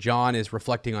situation where Jon is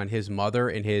reflecting on his mother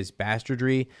and his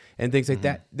bastardry and things like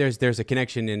that. There's a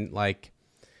connection in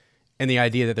the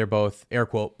idea that they're both air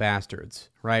quote bastards,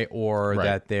 right? Or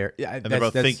that they're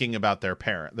both thinking about their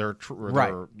parent, their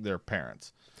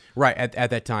parents. Right,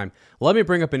 at that time. Let me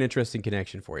bring up an interesting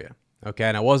connection for you. Okay,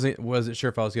 and I wasn't sure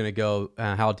if I was going to go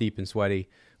how deep and sweaty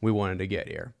we wanted to get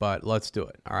here, but let's do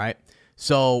it. All right.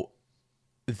 So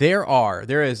there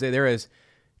is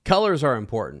colors are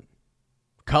important.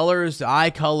 Colors, eye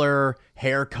color,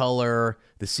 hair color,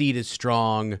 the seed is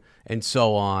strong, and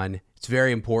so on. It's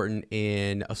very important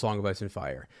in A Song of Ice and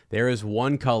Fire. There is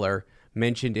one color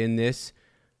mentioned in this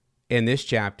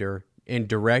chapter in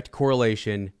direct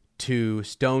correlation to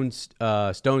Stone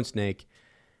Snake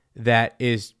that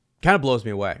is kind of blows me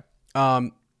away. Let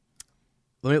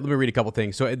me read a couple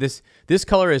things. So this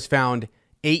color is found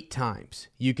 8 times.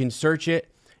 You can search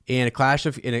it in a Clash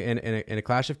of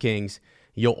Kings.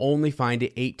 You'll only find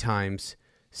it 8 times.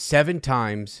 7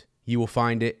 times you will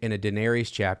find it in a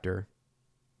Daenerys chapter.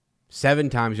 7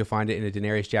 times you'll find it in a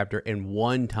Daenerys chapter, and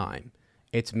 1 time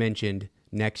it's mentioned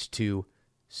next to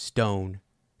Stone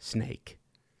Snake.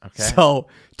 Okay. So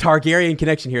Targaryen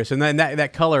connection here. So then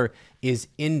that color is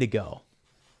indigo.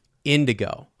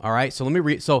 Indigo. All right. So let me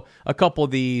read. So a couple of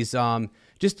these,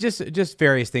 just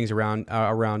various things around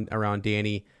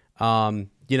Dany. And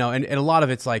a lot of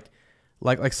it's like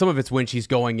some of it's when she's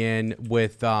going in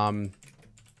with the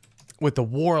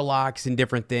warlocks and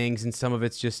different things, and some of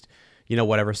it's just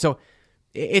whatever. So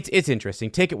it's interesting.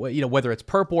 Take it whether it's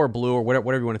purple or blue or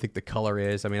whatever you want to think the color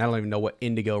is. I mean, I don't even know what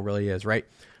indigo really is, right?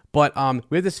 But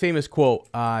we have this famous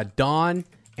quote, Dawn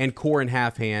and Qhorin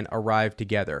Halfhand arrived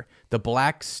together. The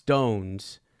black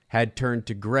stones had turned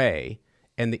to gray,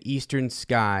 and the eastern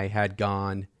sky had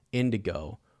gone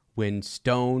indigo when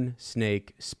Stone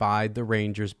Snake spied the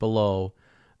rangers below.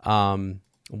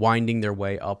 winding their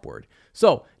way upward.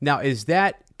 So now, is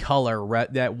that color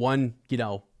that one?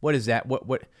 What is that?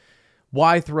 What?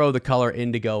 Why throw the color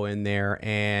indigo in there,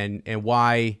 and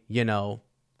why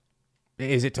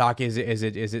Is it talk? Is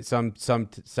it some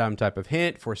type of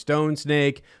hint for Stone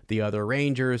Snake, the other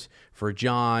Rangers, for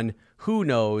Jon? Who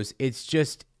knows? It's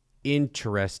just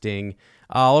interesting.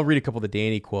 I'll read a couple of the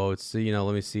Danny quotes. So,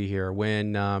 let me see here.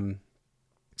 When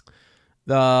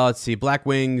let's see, Black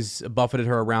Wings buffeted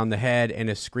her around the head, and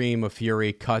a scream of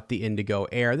fury cut the indigo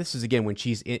air. This is again when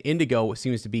she's in indigo.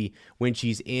 Seems to be when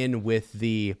she's in with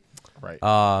the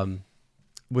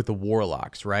with the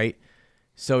warlocks, right?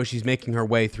 So she's making her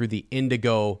way through the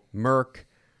indigo murk.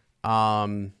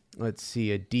 Let's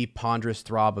see, a deep, ponderous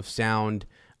throb of sound.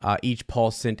 Each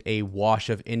pulse sent a wash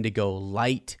of indigo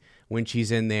light when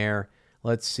she's in there.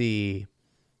 Let's see.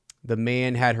 The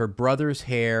man had her brother's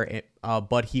hair,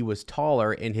 but he was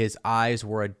taller, and his eyes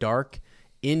were a dark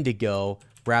indigo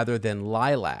rather than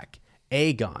lilac.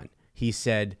 Aegon, he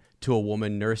said to a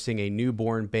woman nursing a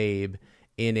newborn babe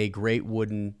in a great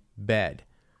wooden bed.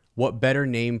 What better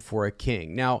name for a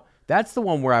king? Now, that's the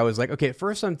one where I was like, okay, at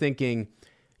first I'm thinking,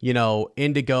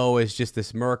 indigo is just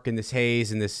this murk and this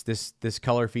haze and this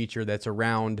color feature that's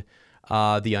around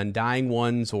the Undying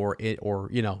Ones or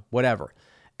whatever.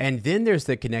 And then there's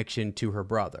the connection to her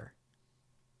brother.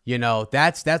 So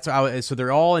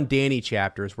they're all in Danny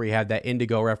chapters where you have that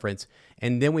indigo reference.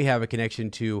 And then we have a connection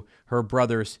to her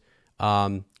brother's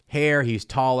hair. He's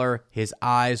taller. His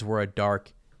eyes were a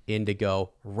dark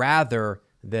indigo rather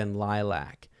than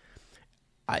lilac.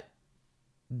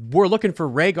 We're looking for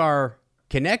Rhaegar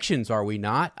connections, are we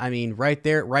not? I mean, right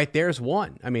there's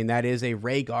one. I mean, that is a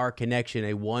Rhaegar connection,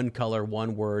 a one color,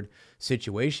 one word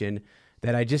situation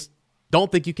that I just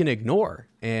don't think you can ignore.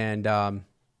 And,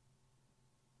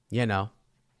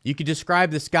 you could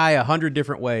describe the sky 100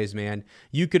 different ways, man.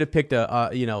 You could have picked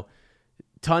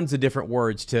tons of different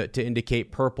words to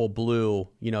indicate purple, blue,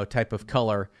 type of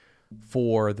color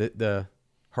for the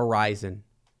horizon,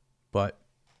 but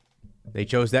they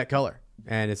chose that color,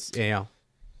 and it's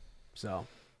so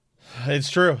it's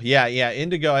true. Yeah.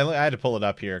 Indigo. I had to pull it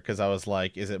up here because I was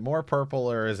like, is it more purple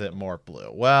or is it more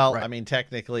blue? Well, right. I mean,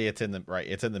 technically, it's in the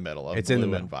It's in the middle of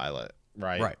blue and violet.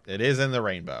 Right. It is in the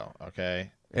rainbow.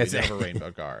 Okay. It's a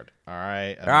rainbow guard. All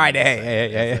right. All right.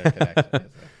 Hey.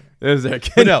 Is there a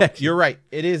connection? No, you're right.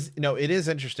 It is. No, it is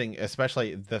interesting,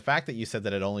 especially the fact that you said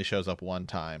that it only shows up one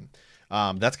time.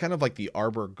 That's kind of like the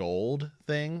Arbor Gold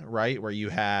thing, right? Where you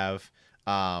have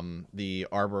the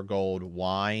Arbor Gold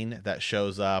wine that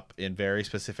shows up in very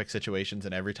specific situations,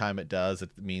 and every time it does, it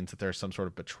means that there's some sort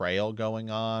of betrayal going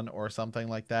on or something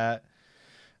like that.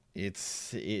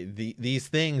 These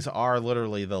things are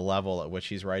literally the level at which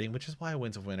he's writing, which is why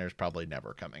Winds of Winter is probably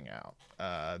never coming out,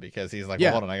 because he's like,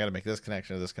 well, hold on, I got to make this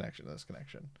connection to this connection to this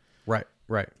connection. Right.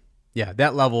 Yeah,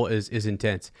 that level is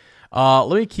intense. Let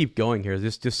me keep going here,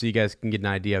 just so you guys can get an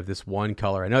idea of this one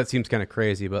color. I know it seems kind of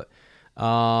crazy, but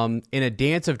in A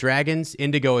Dance of Dragons,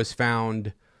 indigo is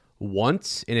found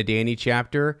once in a Dany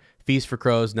chapter. Feast for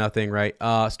Crows, nothing, right?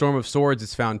 Storm of Swords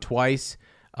is found twice.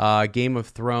 Game of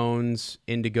Thrones,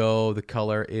 indigo, the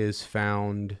color is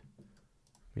found,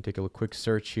 let me take a quick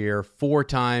search here, 4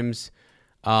 times.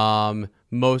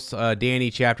 Most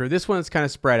Dany chapter. This one's kind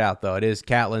of spread out, though. It is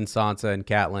Catelyn, Sansa, and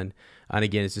Catelyn. And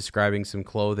again, it's describing some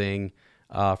clothing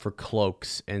for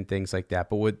cloaks and things like that.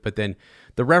 But then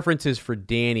the references for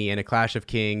Dany in A Clash of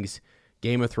Kings,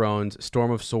 Game of Thrones,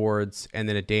 Storm of Swords, and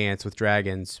then A Dance with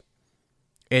Dragons,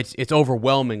 it's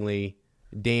overwhelmingly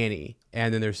Dany.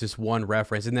 And then there's this one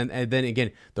reference. And then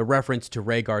again, the reference to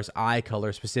Rhaegar's eye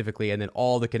color specifically, and then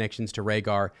all the connections to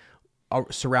Rhaegar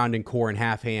surrounding Core and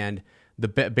Half Hand, the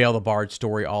Bael the Bard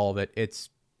story, all of it. It's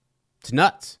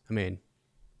nuts. I mean,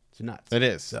 it's nuts. It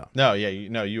is. So. No, yeah,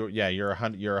 you're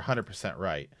 100%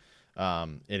 right.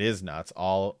 It is nuts.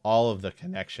 All of the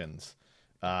connections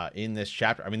in this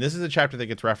chapter. I mean, this is a chapter that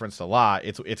gets referenced a lot.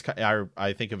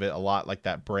 I think of it a lot like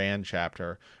that Bran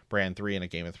chapter, Bran 3 in A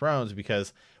Game of Thrones,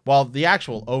 because while the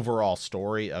actual overall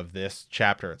story of this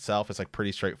chapter itself is like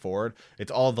pretty straightforward,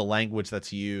 it's all the language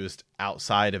that's used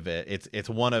outside of it. It's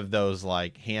one of those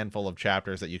like handful of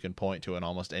chapters that you can point to in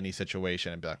almost any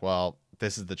situation and be like, well,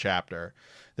 this is the chapter.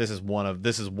 This is one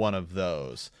of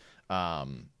those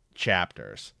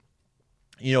chapters.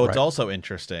 It's also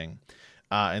interesting.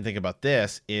 And think about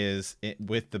this is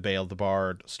with the Bael the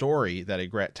Bard story that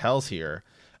Ygritte tells here.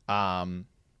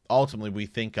 Ultimately, we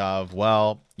think of,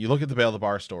 well, you look at the Bael the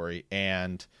Bard story,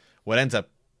 and what ends up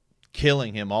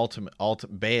killing him,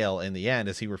 Bael in the end,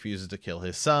 is he refuses to kill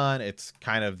his son. It's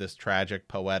kind of this tragic,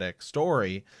 poetic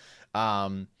story.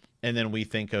 And then we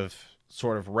think of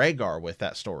sort of Rhaegar with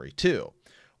that story too.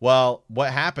 Well,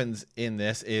 what happens in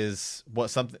this is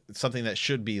something that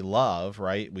should be love,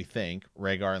 right? We think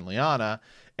Rhaegar and Lyanna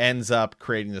ends up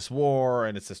creating this war,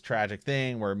 and it's this tragic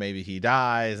thing where maybe he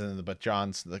dies, but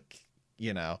Jon's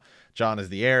Jon is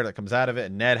the heir that comes out of it,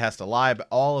 and Ned has to lie, but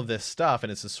all of this stuff,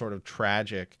 and it's this sort of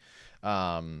tragic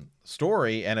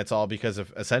story, and it's all because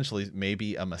of essentially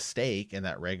maybe a mistake in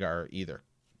that Rhaegar either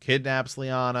kidnaps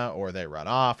Lyanna or they run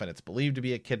off and it's believed to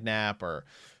be a kidnap, or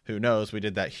who knows. We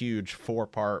did that huge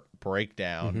 4-part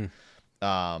breakdown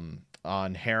on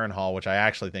Harrenhal, which I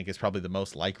actually think is probably the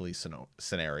most likely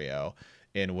scenario,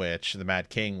 in which the Mad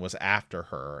King was after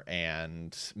her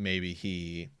and maybe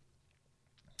he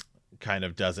kind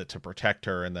of does it to protect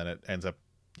her, and then it ends up,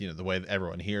 the way that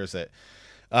everyone hears it.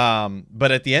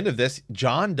 But at the end of this,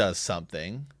 Jon does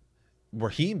something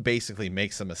where he basically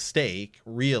makes a mistake,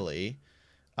 really,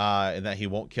 and that he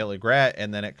won't kill Ygritte,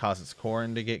 and then it causes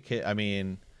Qhorin to get killed. I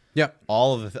mean, yeah,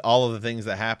 all of the things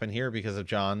that happen here because of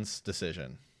Jon's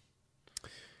decision.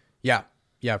 Yeah,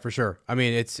 for sure. I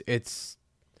mean, it's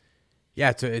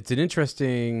an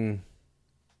interesting,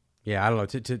 I don't know,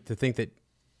 to think that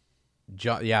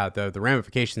Jon, the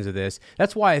ramifications of this.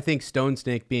 That's why I think Stone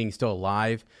Snake being still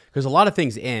alive, because a lot of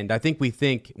things end. I think we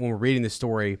think when we're reading the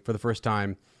story for the first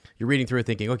time, you're reading through it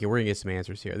thinking, okay, we're gonna get some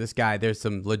answers here. This guy, there's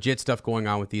some legit stuff going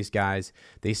on with these guys.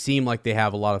 They seem like they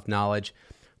have a lot of knowledge.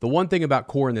 The one thing about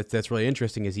Qhorin that's really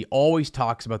interesting is he always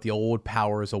talks about the old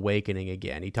powers awakening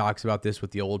again. He talks about this with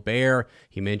the old bear.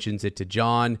 He mentions it to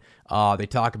Jon. They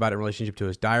talk about it in relationship to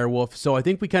his direwolf. So I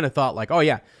think we kind of thought like, oh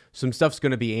yeah, some stuff's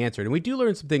going to be answered. And we do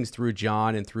learn some things through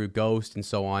Jon and through Ghost and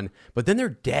so on. But then they're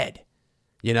dead,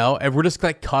 and we're just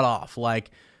like cut off, like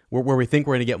where we think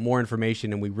we're going to get more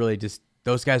information, and we really just,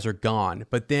 those guys are gone.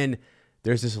 But then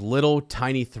there's this little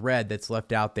tiny thread that's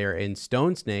left out there in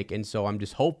Stone Snake. And so I'm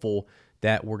just hopeful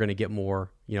that we're going to get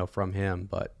more, from him,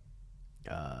 but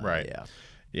right.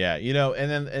 Yeah.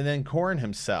 And then Qhorin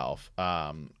himself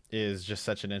is just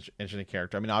such an interesting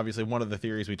character. I mean, obviously one of the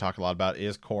theories we talk a lot about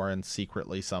is Qhorin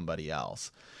secretly somebody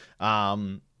else.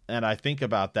 And I think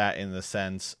about that in the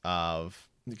sense of,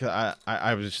 because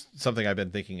I was something I've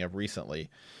been thinking of recently,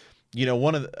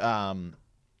 one of the,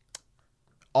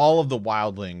 all of the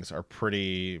wildlings are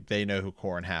they know who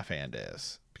Qhorin Halfhand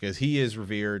is, because he is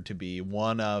revered to be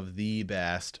one of the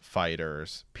best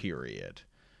fighters, period.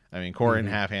 I mean, Qhorin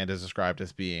Halfhand is described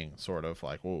as being sort of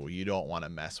like, oh, you don't want to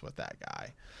mess with that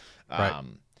guy. Right.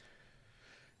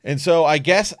 And so I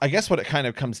guess what it kind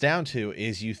of comes down to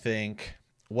is you think,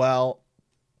 well,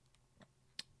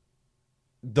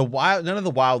 none of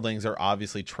the wildlings are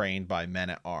obviously trained by men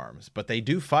at arms, but they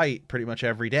do fight pretty much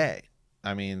every day.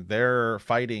 I mean, they're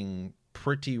fighting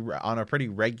on a pretty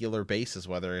regular basis,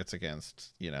 whether it's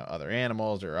against, other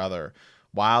animals or other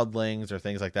wildlings or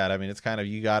things like that. I mean, it's kind of,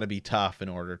 you got to be tough in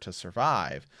order to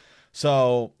survive.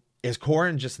 So is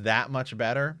Qhorin just that much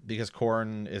better? Because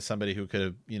Qhorin is somebody who could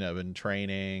have, been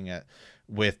training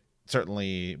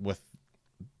certainly with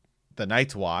the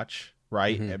Night's Watch,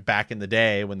 right? Back in the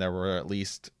day when there were, at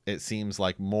least it seems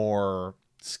like, more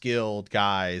skilled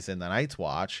guys in the Night's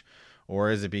Watch.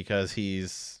 Or is it because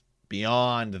he's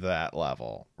beyond that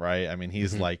level, right? I mean,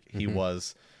 he's like, he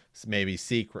was maybe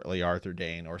secretly Arthur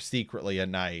Dayne or secretly a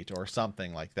knight or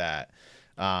something like that,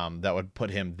 that would put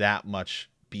him that much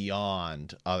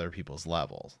beyond other people's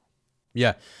levels.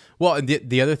 Yeah. Well,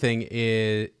 the other thing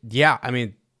is, I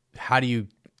mean, how do you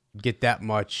get that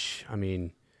much? I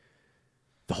mean,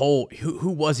 the whole, who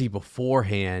was he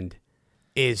beforehand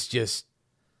is just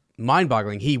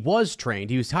mind-boggling. He was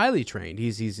trained. He was highly trained.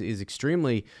 He's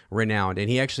extremely renowned, and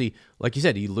he actually, like you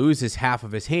said, he loses half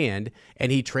of his hand,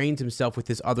 and he trains himself with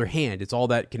his other hand. It's all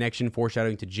that connection,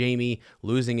 foreshadowing to Jaime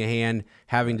losing a hand,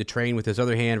 having to train with his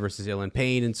other hand versus Ilyn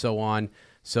Payne, and so on.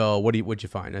 So what'd you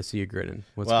find? I see you grinning.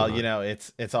 What's going on?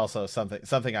 It's also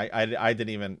something I didn't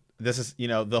even. This is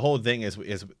the whole thing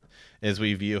is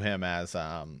we view him as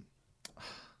so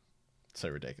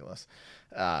ridiculous.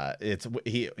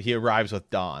 He arrives with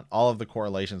Dawn, all of the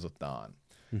correlations with Dawn,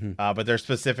 but there's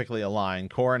specifically a line: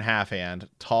 Qhorin Halfhand,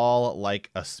 tall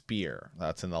like a spear.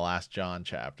 That's in the last Jon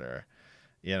chapter.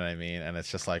 You know what I mean? And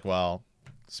it's just like, well,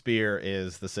 spear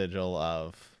is the sigil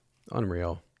of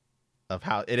unreal, of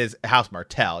how it is House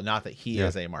Martell. Not that he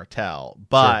is a Martell,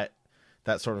 but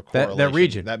that sort of correlation, that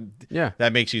region,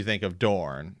 that makes you think of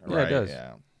Dorne, right? Yeah, it does.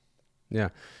 Yeah.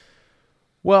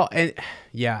 Well, and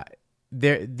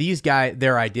these guys,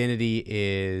 their identity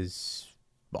is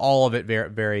all of it very,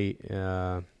 very,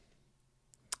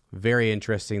 very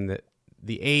interesting. That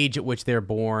the age at which they're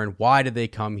born, why did they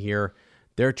come here,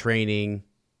 their training,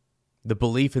 the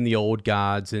belief in the old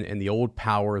gods and the old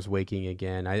powers waking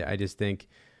again. I just think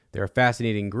they're a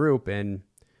fascinating group, and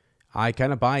I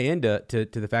kind of buy into to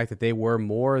the fact that they were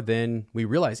more than we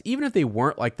realize. Even if they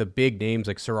weren't like the big names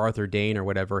like Sir Arthur Dane or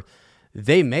whatever,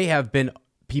 they may have been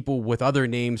people with other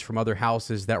names from other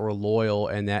houses that were loyal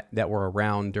and that were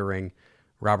around during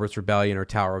Robert's Rebellion or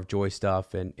Tower of Joy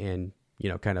stuff and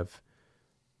kind of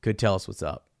could tell us what's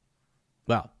up.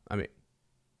 Well, I mean,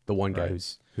 the one guy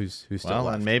who's still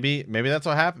left. And maybe that's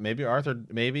what happened.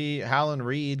 Maybe Howland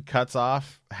Reed cuts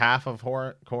off half of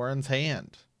Corran's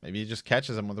hand. Maybe he just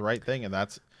catches him with the right thing, and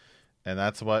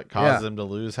that's what causes him to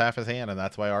lose half his hand, and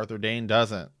that's why Arthur Dane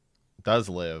does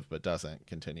live but doesn't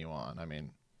continue on. I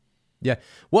mean, yeah.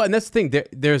 Well, and that's the thing.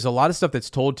 There's a lot of stuff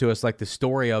that's told to us, like the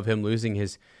story of him losing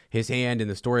his hand and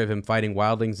the story of him fighting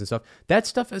wildlings and stuff. That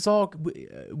stuff is all,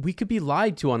 we could be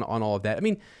lied to on all of that. I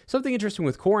mean, something interesting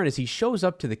with Corran is he shows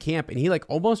up to the camp and he like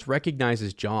almost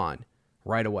recognizes Jon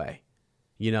right away.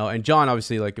 And Jon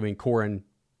obviously, Corran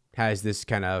has this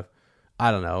kind of,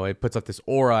 I don't know, it puts up this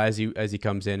aura as he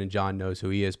comes in and Jon knows who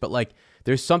he is. But like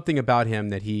there's something about him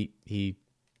that he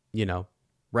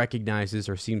recognizes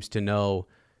or seems to know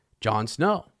Jon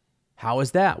Snow. How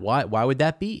is that? Why would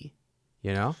that be?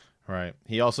 Right.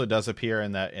 He also does appear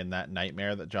in that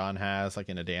nightmare that Jon has, like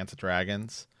in A Dance of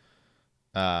Dragons.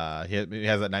 He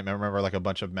has that nightmare. Remember, like a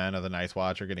bunch of men of the Night's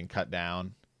Watch are getting cut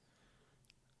down,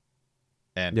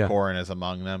 and Corran is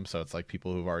among them. So it's like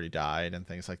people who've already died and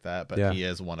things like that. But he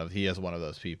is one of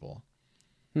those people.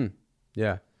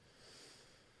 Yeah.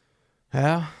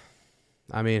 Yeah.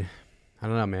 I mean, I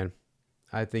don't know, man.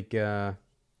 I think,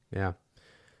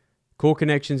 cool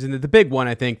connections. And the big one,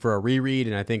 I think, for a reread,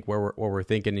 and I think where we're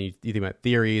thinking, you think about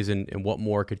theories and what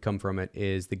more could come from it,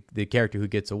 is the character who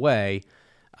gets away,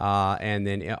 and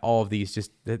then all of these,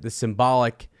 just the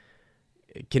symbolic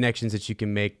connections that you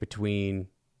can make between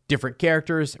different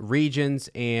characters,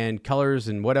 regions, and colors,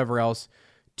 and whatever else,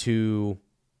 to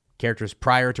characters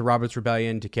prior to Robert's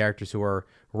Rebellion, to characters who are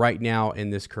right now in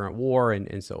this current war,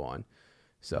 and so on.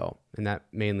 So, and that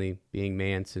mainly being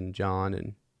Mance and Jon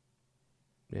and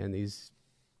these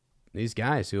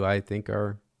guys who I think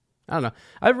are, I don't know.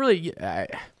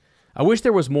 I wish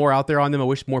there was more out there on them. I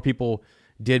wish more people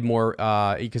did more,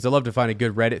 because I love to find a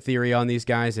good Reddit theory on these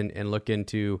guys and look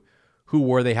into who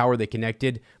were they, how were they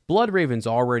connected. Bloodraven's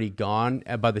already gone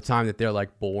by the time that they're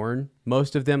like born.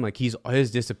 Most of them, like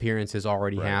his disappearance has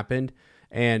already happened,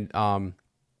 and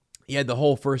you had the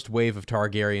whole first wave of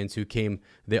Targaryens who came,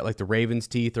 like the Raven's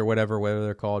Teeth or whatever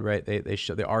they're called, right? They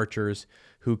show the archers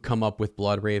who come up with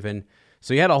Bloodraven.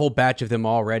 So you had a whole batch of them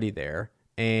already there,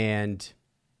 and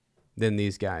then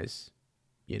these guys,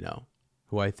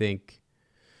 who I think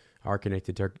are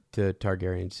connected to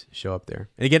Targaryens show up there.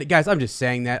 And again, guys, I'm just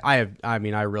saying that.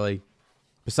 I really,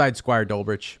 besides Squire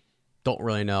Dolbridge, don't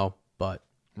really know, but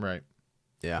right,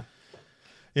 yeah.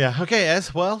 Yeah. Okay.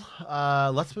 As well,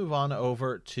 let's move on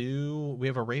over to, we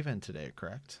have a Raven today,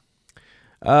 correct?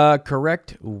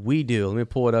 Correct. We do. Let me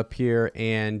pull it up here.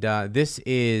 And, this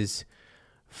is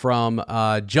from,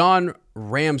 Jon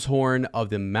Ramshorn of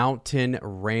the Mountain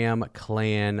Ram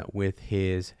clan with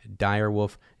his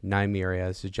direwolf Nymeria.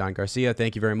 This is John Garcia.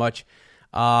 Thank you very much.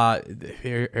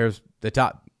 Here's the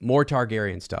top, more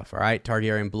Targaryen stuff. All right.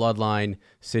 Targaryen bloodline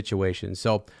situation.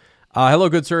 So, hello,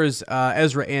 good sirs,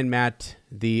 Ezra and Matt,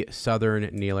 the Southern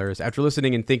Kneelers. After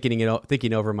listening and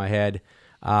thinking over my head,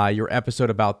 your episode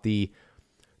about the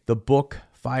book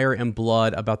Fire and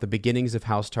Blood, about the beginnings of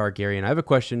House Targaryen, I have a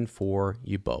question for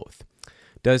you both.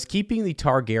 Does keeping the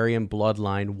Targaryen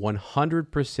bloodline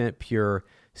 100% pure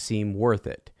seem worth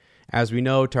it? As we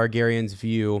know, Targaryens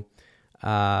view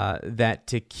that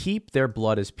to keep their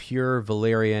blood as pure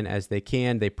Valyrian as they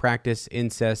can, they practice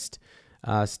incest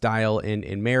style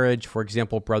in marriage. For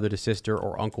example, brother to sister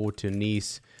or uncle to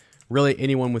niece, really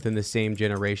anyone within the same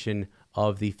generation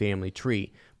of the family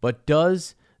tree. But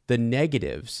does the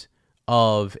negatives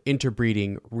of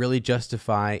interbreeding really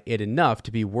justify it enough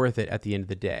to be worth it at the end of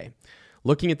the day?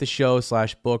 Looking at the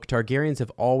show/book, Targaryens have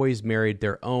always married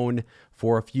their own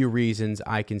for a few reasons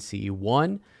I can see.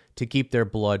 One, to keep their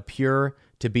blood pure,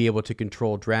 to be able to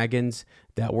control dragons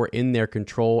that were in their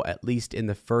control, at least in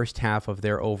the first half of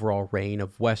their overall reign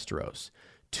of Westeros.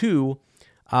 Two,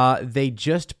 they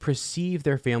just perceive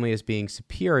their family as being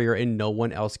superior and no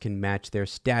one else can match their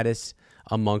status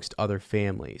amongst other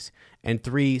families. And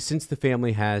three, since the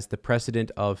family has the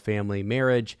precedent of family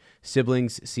marriage,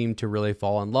 siblings seem to really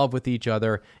fall in love with each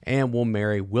other and will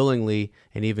marry willingly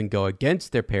and even go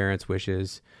against their parents'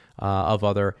 wishes of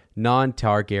other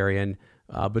non-Targaryen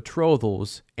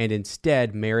betrothals, and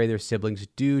instead marry their siblings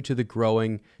due to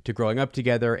growing up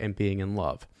together and being in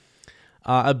love.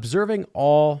 Observing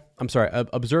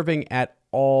at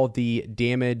all the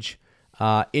damage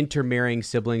intermarrying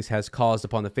siblings has caused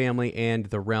upon the family and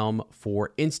the realm.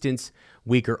 For instance,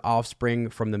 weaker offspring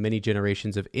from the many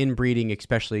generations of inbreeding,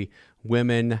 especially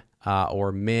women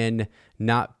or men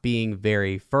not being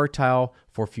very fertile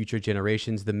for future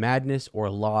generations, the madness or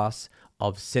loss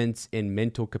of sense and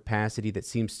mental capacity that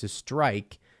seems to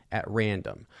strike at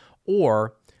random.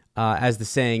 Or, as the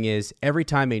saying is, every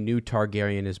time a new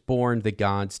Targaryen is born, the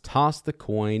gods toss the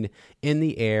coin in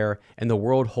the air and the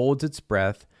world holds its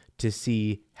breath to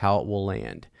see how it will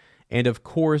land. And of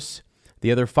course,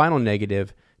 the other final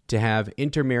negative to have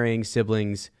intermarrying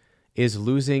siblings is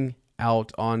losing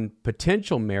out on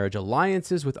potential marriage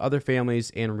alliances with other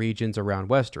families and regions around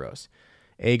Westeros.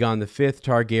 Aegon V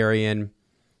Targaryen,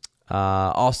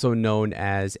 also known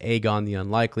as Aegon the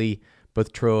Unlikely,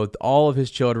 betrothed all of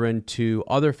his children to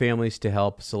other families to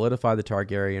help solidify the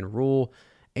Targaryen rule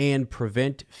and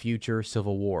prevent future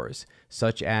civil wars,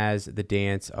 such as the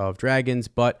Dance of Dragons,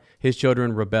 but his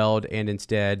children rebelled and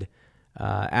instead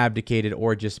abdicated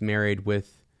or just married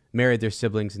their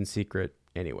siblings in secret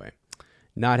anyway.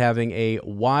 Not having a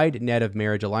wide net of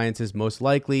marriage alliances most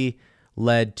likely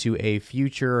led to a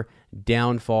future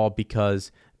downfall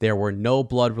because there were no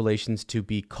blood relations to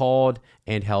be called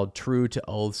and held true to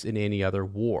oaths in any other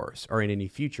wars or in any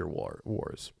future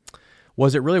wars.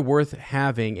 Was it really worth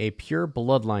having a pure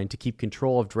bloodline to keep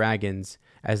control of dragons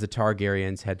as the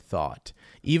Targaryens had thought?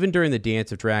 Even during the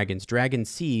Dance of Dragons, dragon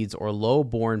seeds or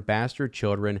low-born bastard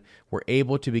children were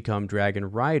able to become dragon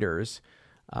riders,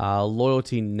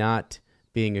 loyalty not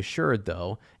being assured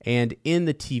though. And in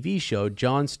the TV show,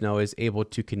 Jon Snow is able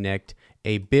to connect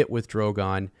a bit with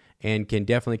Drogon and can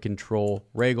definitely control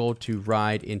Rhaegal to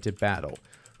ride into battle.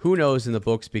 Who knows in the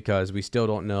books, because we still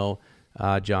don't know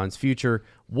Jon's future.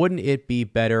 Wouldn't it be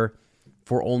better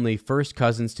for only first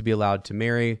cousins to be allowed to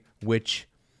marry, which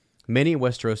many in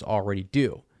Westeros already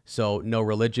do? So no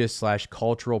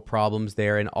religious/cultural problems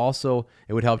there. And also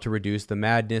it would help to reduce the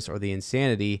madness or the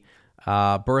insanity,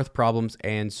 birth problems,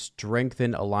 and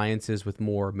strengthen alliances with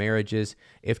more marriages.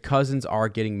 If cousins are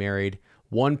getting married,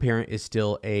 one parent is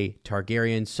still a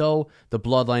Targaryen, so the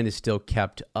bloodline is still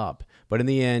kept up. But in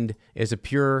the end, is a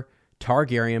pure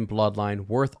Targaryen bloodline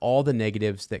worth all the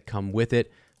negatives that come with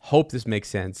it? Hope this makes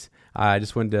sense. I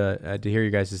just wanted to hear you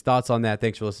guys' thoughts on that.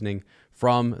 Thanks for listening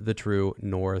from the True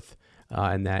North,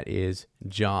 and that is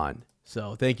John.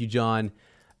 So thank you, John.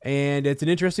 And it's an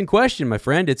interesting question, my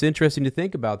friend. It's interesting to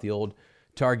think about the old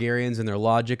Targaryens and their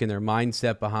logic and their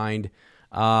mindset behind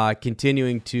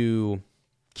continuing to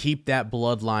keep that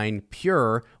bloodline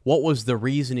pure. What was the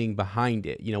reasoning behind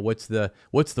it? You know, what's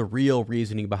the real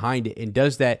reasoning behind it? And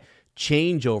does that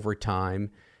change over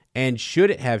time? And should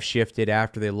it have shifted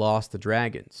after they lost the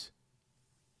dragons?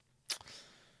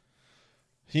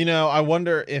 You know, I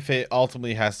wonder if it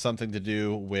ultimately has something to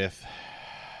do with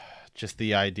just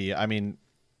the idea. I mean,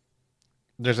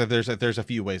 there's a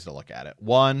few ways to look at it.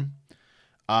 One,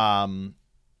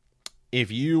 if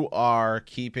you are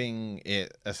keeping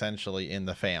it essentially in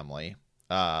the family,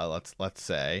 let's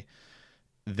say,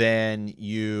 then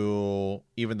you,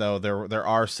 even though there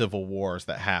are civil wars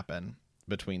that happen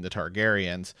between the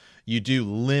Targaryens, you do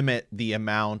limit the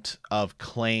amount of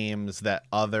claims that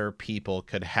other people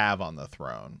could have on the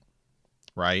throne,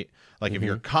 right? Like if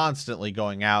you're constantly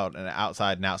going out and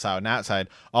outside and outside and outside,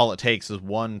 all it takes is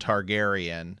one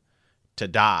Targaryen to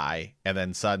die, and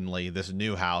then suddenly this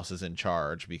new house is in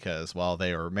charge because, well,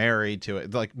 they were married to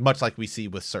it, like much like we see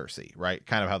with Cersei, right?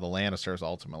 Kind of how the Lannisters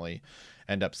ultimately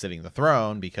end up sitting the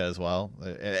throne because, well,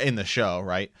 in the show,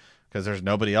 right? Because there's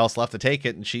nobody else left to take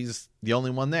it, and she's the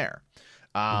only one there.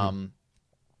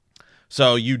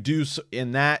 So you do,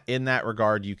 in that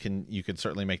regard, you could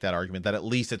certainly make that argument that at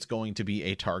least it's going to be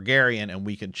a Targaryen, and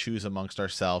we can choose amongst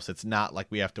ourselves. It's not like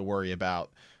we have to worry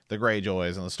about the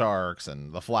Greyjoys and the Starks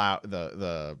and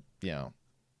the you know,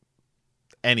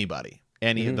 anybody,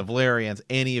 the Valyrians,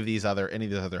 any of these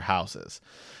other houses,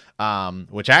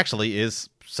 which actually is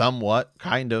somewhat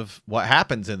kind of what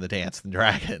happens in the Dance of the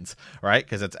Dragons, right?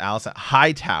 Because it's Alicent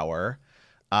Hightower,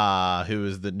 who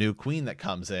is the new queen that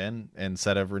comes in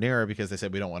instead of Rhaenyra, because they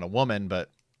said we don't want a woman, but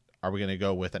are we going to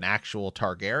go with an actual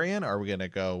Targaryen, or are we going to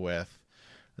go with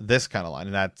this kind of line?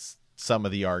 And that's some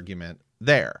of the argument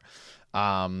there.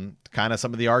 Kind of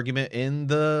some of the argument in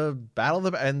the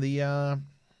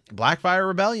Blackfyre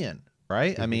Rebellion,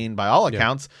 right? I mean, by all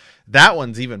accounts, that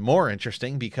one's even more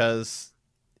interesting because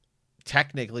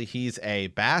technically he's a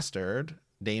bastard,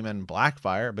 Daemon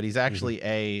Blackfyre, but he's actually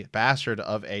a bastard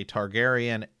of a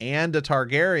Targaryen and a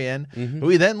Targaryen who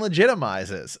he then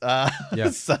legitimizes.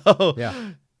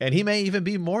 And he may even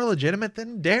be more legitimate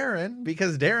than Darren,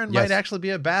 because Darren might actually be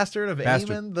a bastard of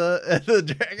Aemon,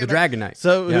 the Dragon Knight.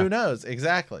 So who knows?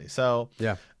 Exactly. So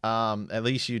yeah. At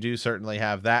least you do certainly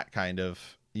have that kind of,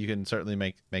 you can certainly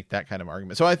make that kind of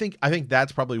argument. So I think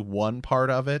that's probably one part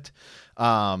of it.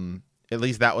 At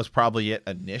least that was probably it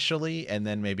initially, and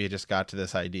then maybe it just got to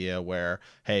this idea where,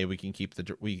 hey, we can keep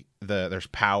there's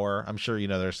power. I'm sure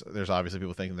there's obviously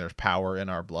people thinking there's power in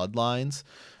our bloodlines.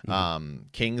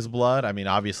 King's blood. I mean,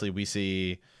 obviously we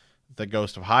see the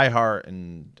Ghost of Highheart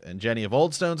and Jenny of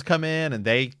Oldstones come in, and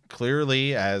they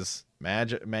clearly, as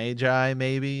magi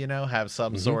maybe, have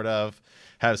some sort of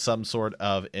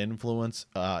influence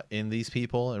in these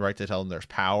people, right, to tell them there's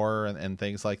power and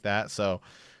things like that. So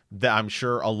I'm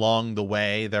sure along the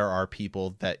way there are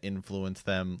people that influence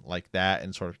them like that,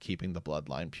 and sort of keeping the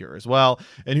bloodline pure as well.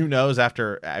 And who knows,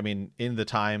 in the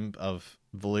time of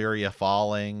Valyria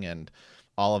falling and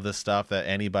all of this stuff, that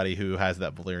anybody who has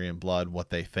that Valyrian blood, what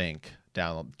they think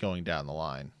going down the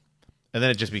line. And then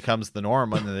it just becomes the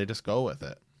norm, and then they just go with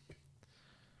it.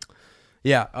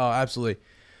 Yeah, oh, absolutely.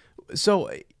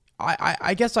 So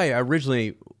I guess I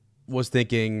originally was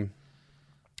thinking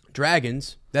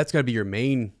dragons, that's going to be your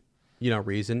main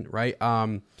reason, right?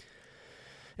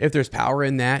 If there's power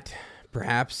in that,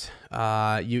 perhaps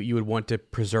you would want to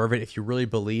preserve it if you really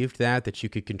believed that you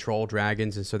could control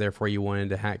dragons, and so therefore you wanted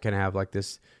to kind of have like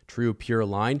this true pure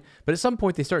line. But at some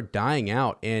point they start dying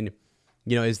out, and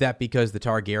is that because the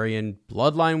Targaryen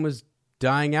bloodline was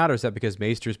dying out, or is that because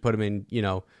Maesters put them in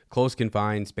close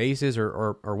confined spaces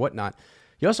or whatnot?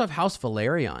 You also have House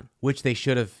Velaryon, which they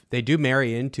do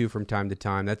marry into from time to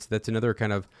time. That's another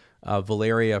kind of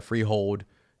Valyria freehold,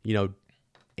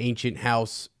 ancient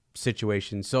house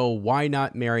situation. So why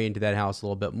not marry into that house a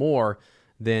little bit more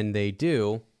than they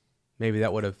do? Maybe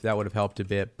that would have helped a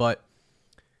bit. But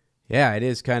yeah, it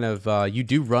is kind of you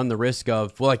do run the risk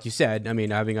of, well, like you said,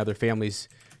 having other families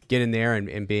get in there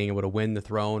and being able to win the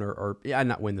throne, or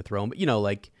not win the throne, but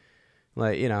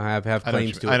have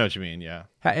claims to it. I know what you mean. Yeah.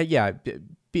 Yeah.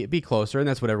 Be closer, and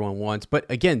that's what everyone wants. But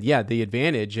again, yeah, the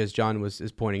advantage, as John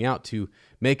is pointing out, to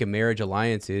make a marriage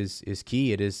alliance is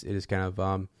key. It is kind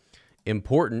of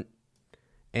important.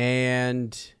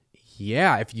 And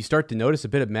yeah, if you start to notice a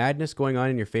bit of madness going on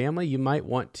in your family, you might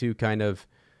want to kind of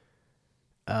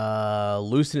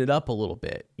loosen it up a little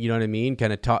bit. You know what I mean?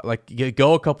 Kind of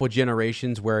go a couple of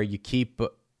generations where you keep,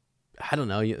 I don't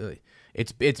know,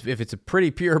 it's if it's a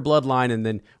pretty pure bloodline, and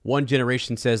then one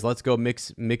generation says, let's go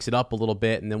mix it up a little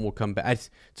bit, and then we'll come back.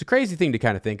 It's a crazy thing to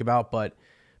kind of think about, but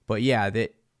yeah,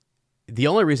 the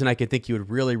only reason I could think you would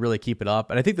really, really keep it up,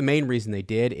 and I think the main reason they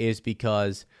did, is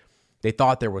because they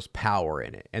thought there was power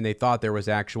in it, and they thought there was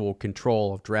actual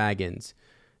control of dragons,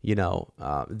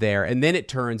 there. And then it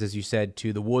turns, as you said,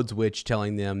 to the Woods Witch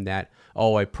telling them that,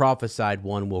 oh, a prophesied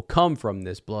one will come from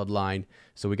this bloodline,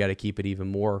 so we got to keep it even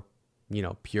more,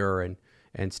 pure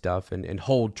and stuff, and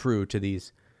hold true to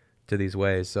these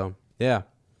ways. So yeah,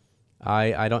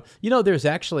 I don't, there's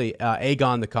actually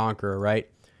Aegon the Conqueror, right?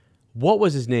 What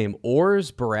was his name?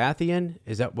 Ors Baratheon?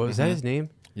 Was that his name?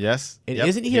 Yes. And yep.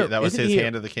 Isn't he? That was his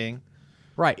Hand of the King.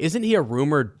 Right. Isn't he a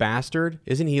rumored bastard?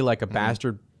 Isn't he like a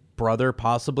bastard brother,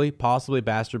 possibly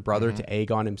bastard brother to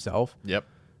Aegon himself? Yep.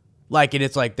 And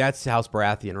it's like, that's House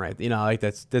Baratheon, right?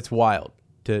 That's wild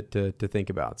to think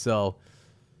about. So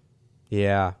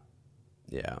yeah.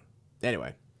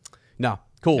 Anyway, no,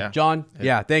 cool, yeah. John.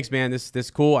 Yeah, thanks, man.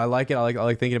 This cool. I like it. I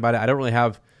like thinking about it. I don't really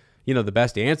have, the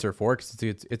best answer for it,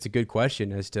 because it's a good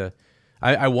question as to.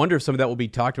 I wonder if some of that will be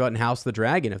talked about in House of the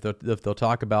Dragon. If they'll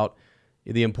talk about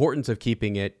the importance of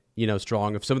keeping it,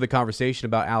 strong. If some of the conversation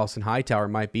about Alicent Hightower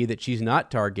might be that she's not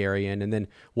Targaryen, and then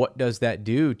what does that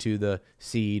do to the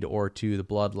seed or to the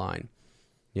bloodline?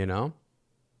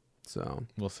 So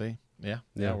we'll see. Yeah,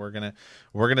 we're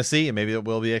gonna see, and maybe it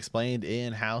will be explained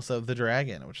in House of the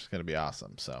Dragon, which is gonna be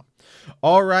awesome. So,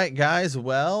 all right, guys.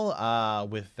 Well,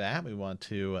 with that, we want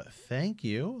to thank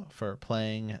you for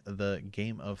playing the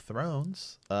Game of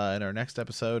Thrones. In our next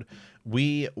episode,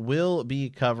 we will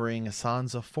be covering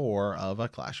Sansa 4 of A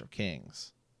Clash of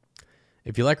Kings.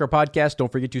 If you like our podcast,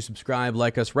 don't forget to subscribe,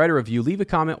 like us, write a review, leave a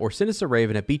comment, or send us a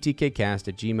raven at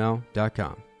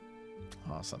btkcast@gmail.com.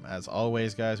 Awesome. As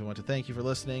always, guys, we want to thank you for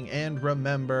listening, and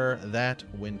remember that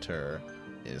winter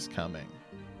is coming.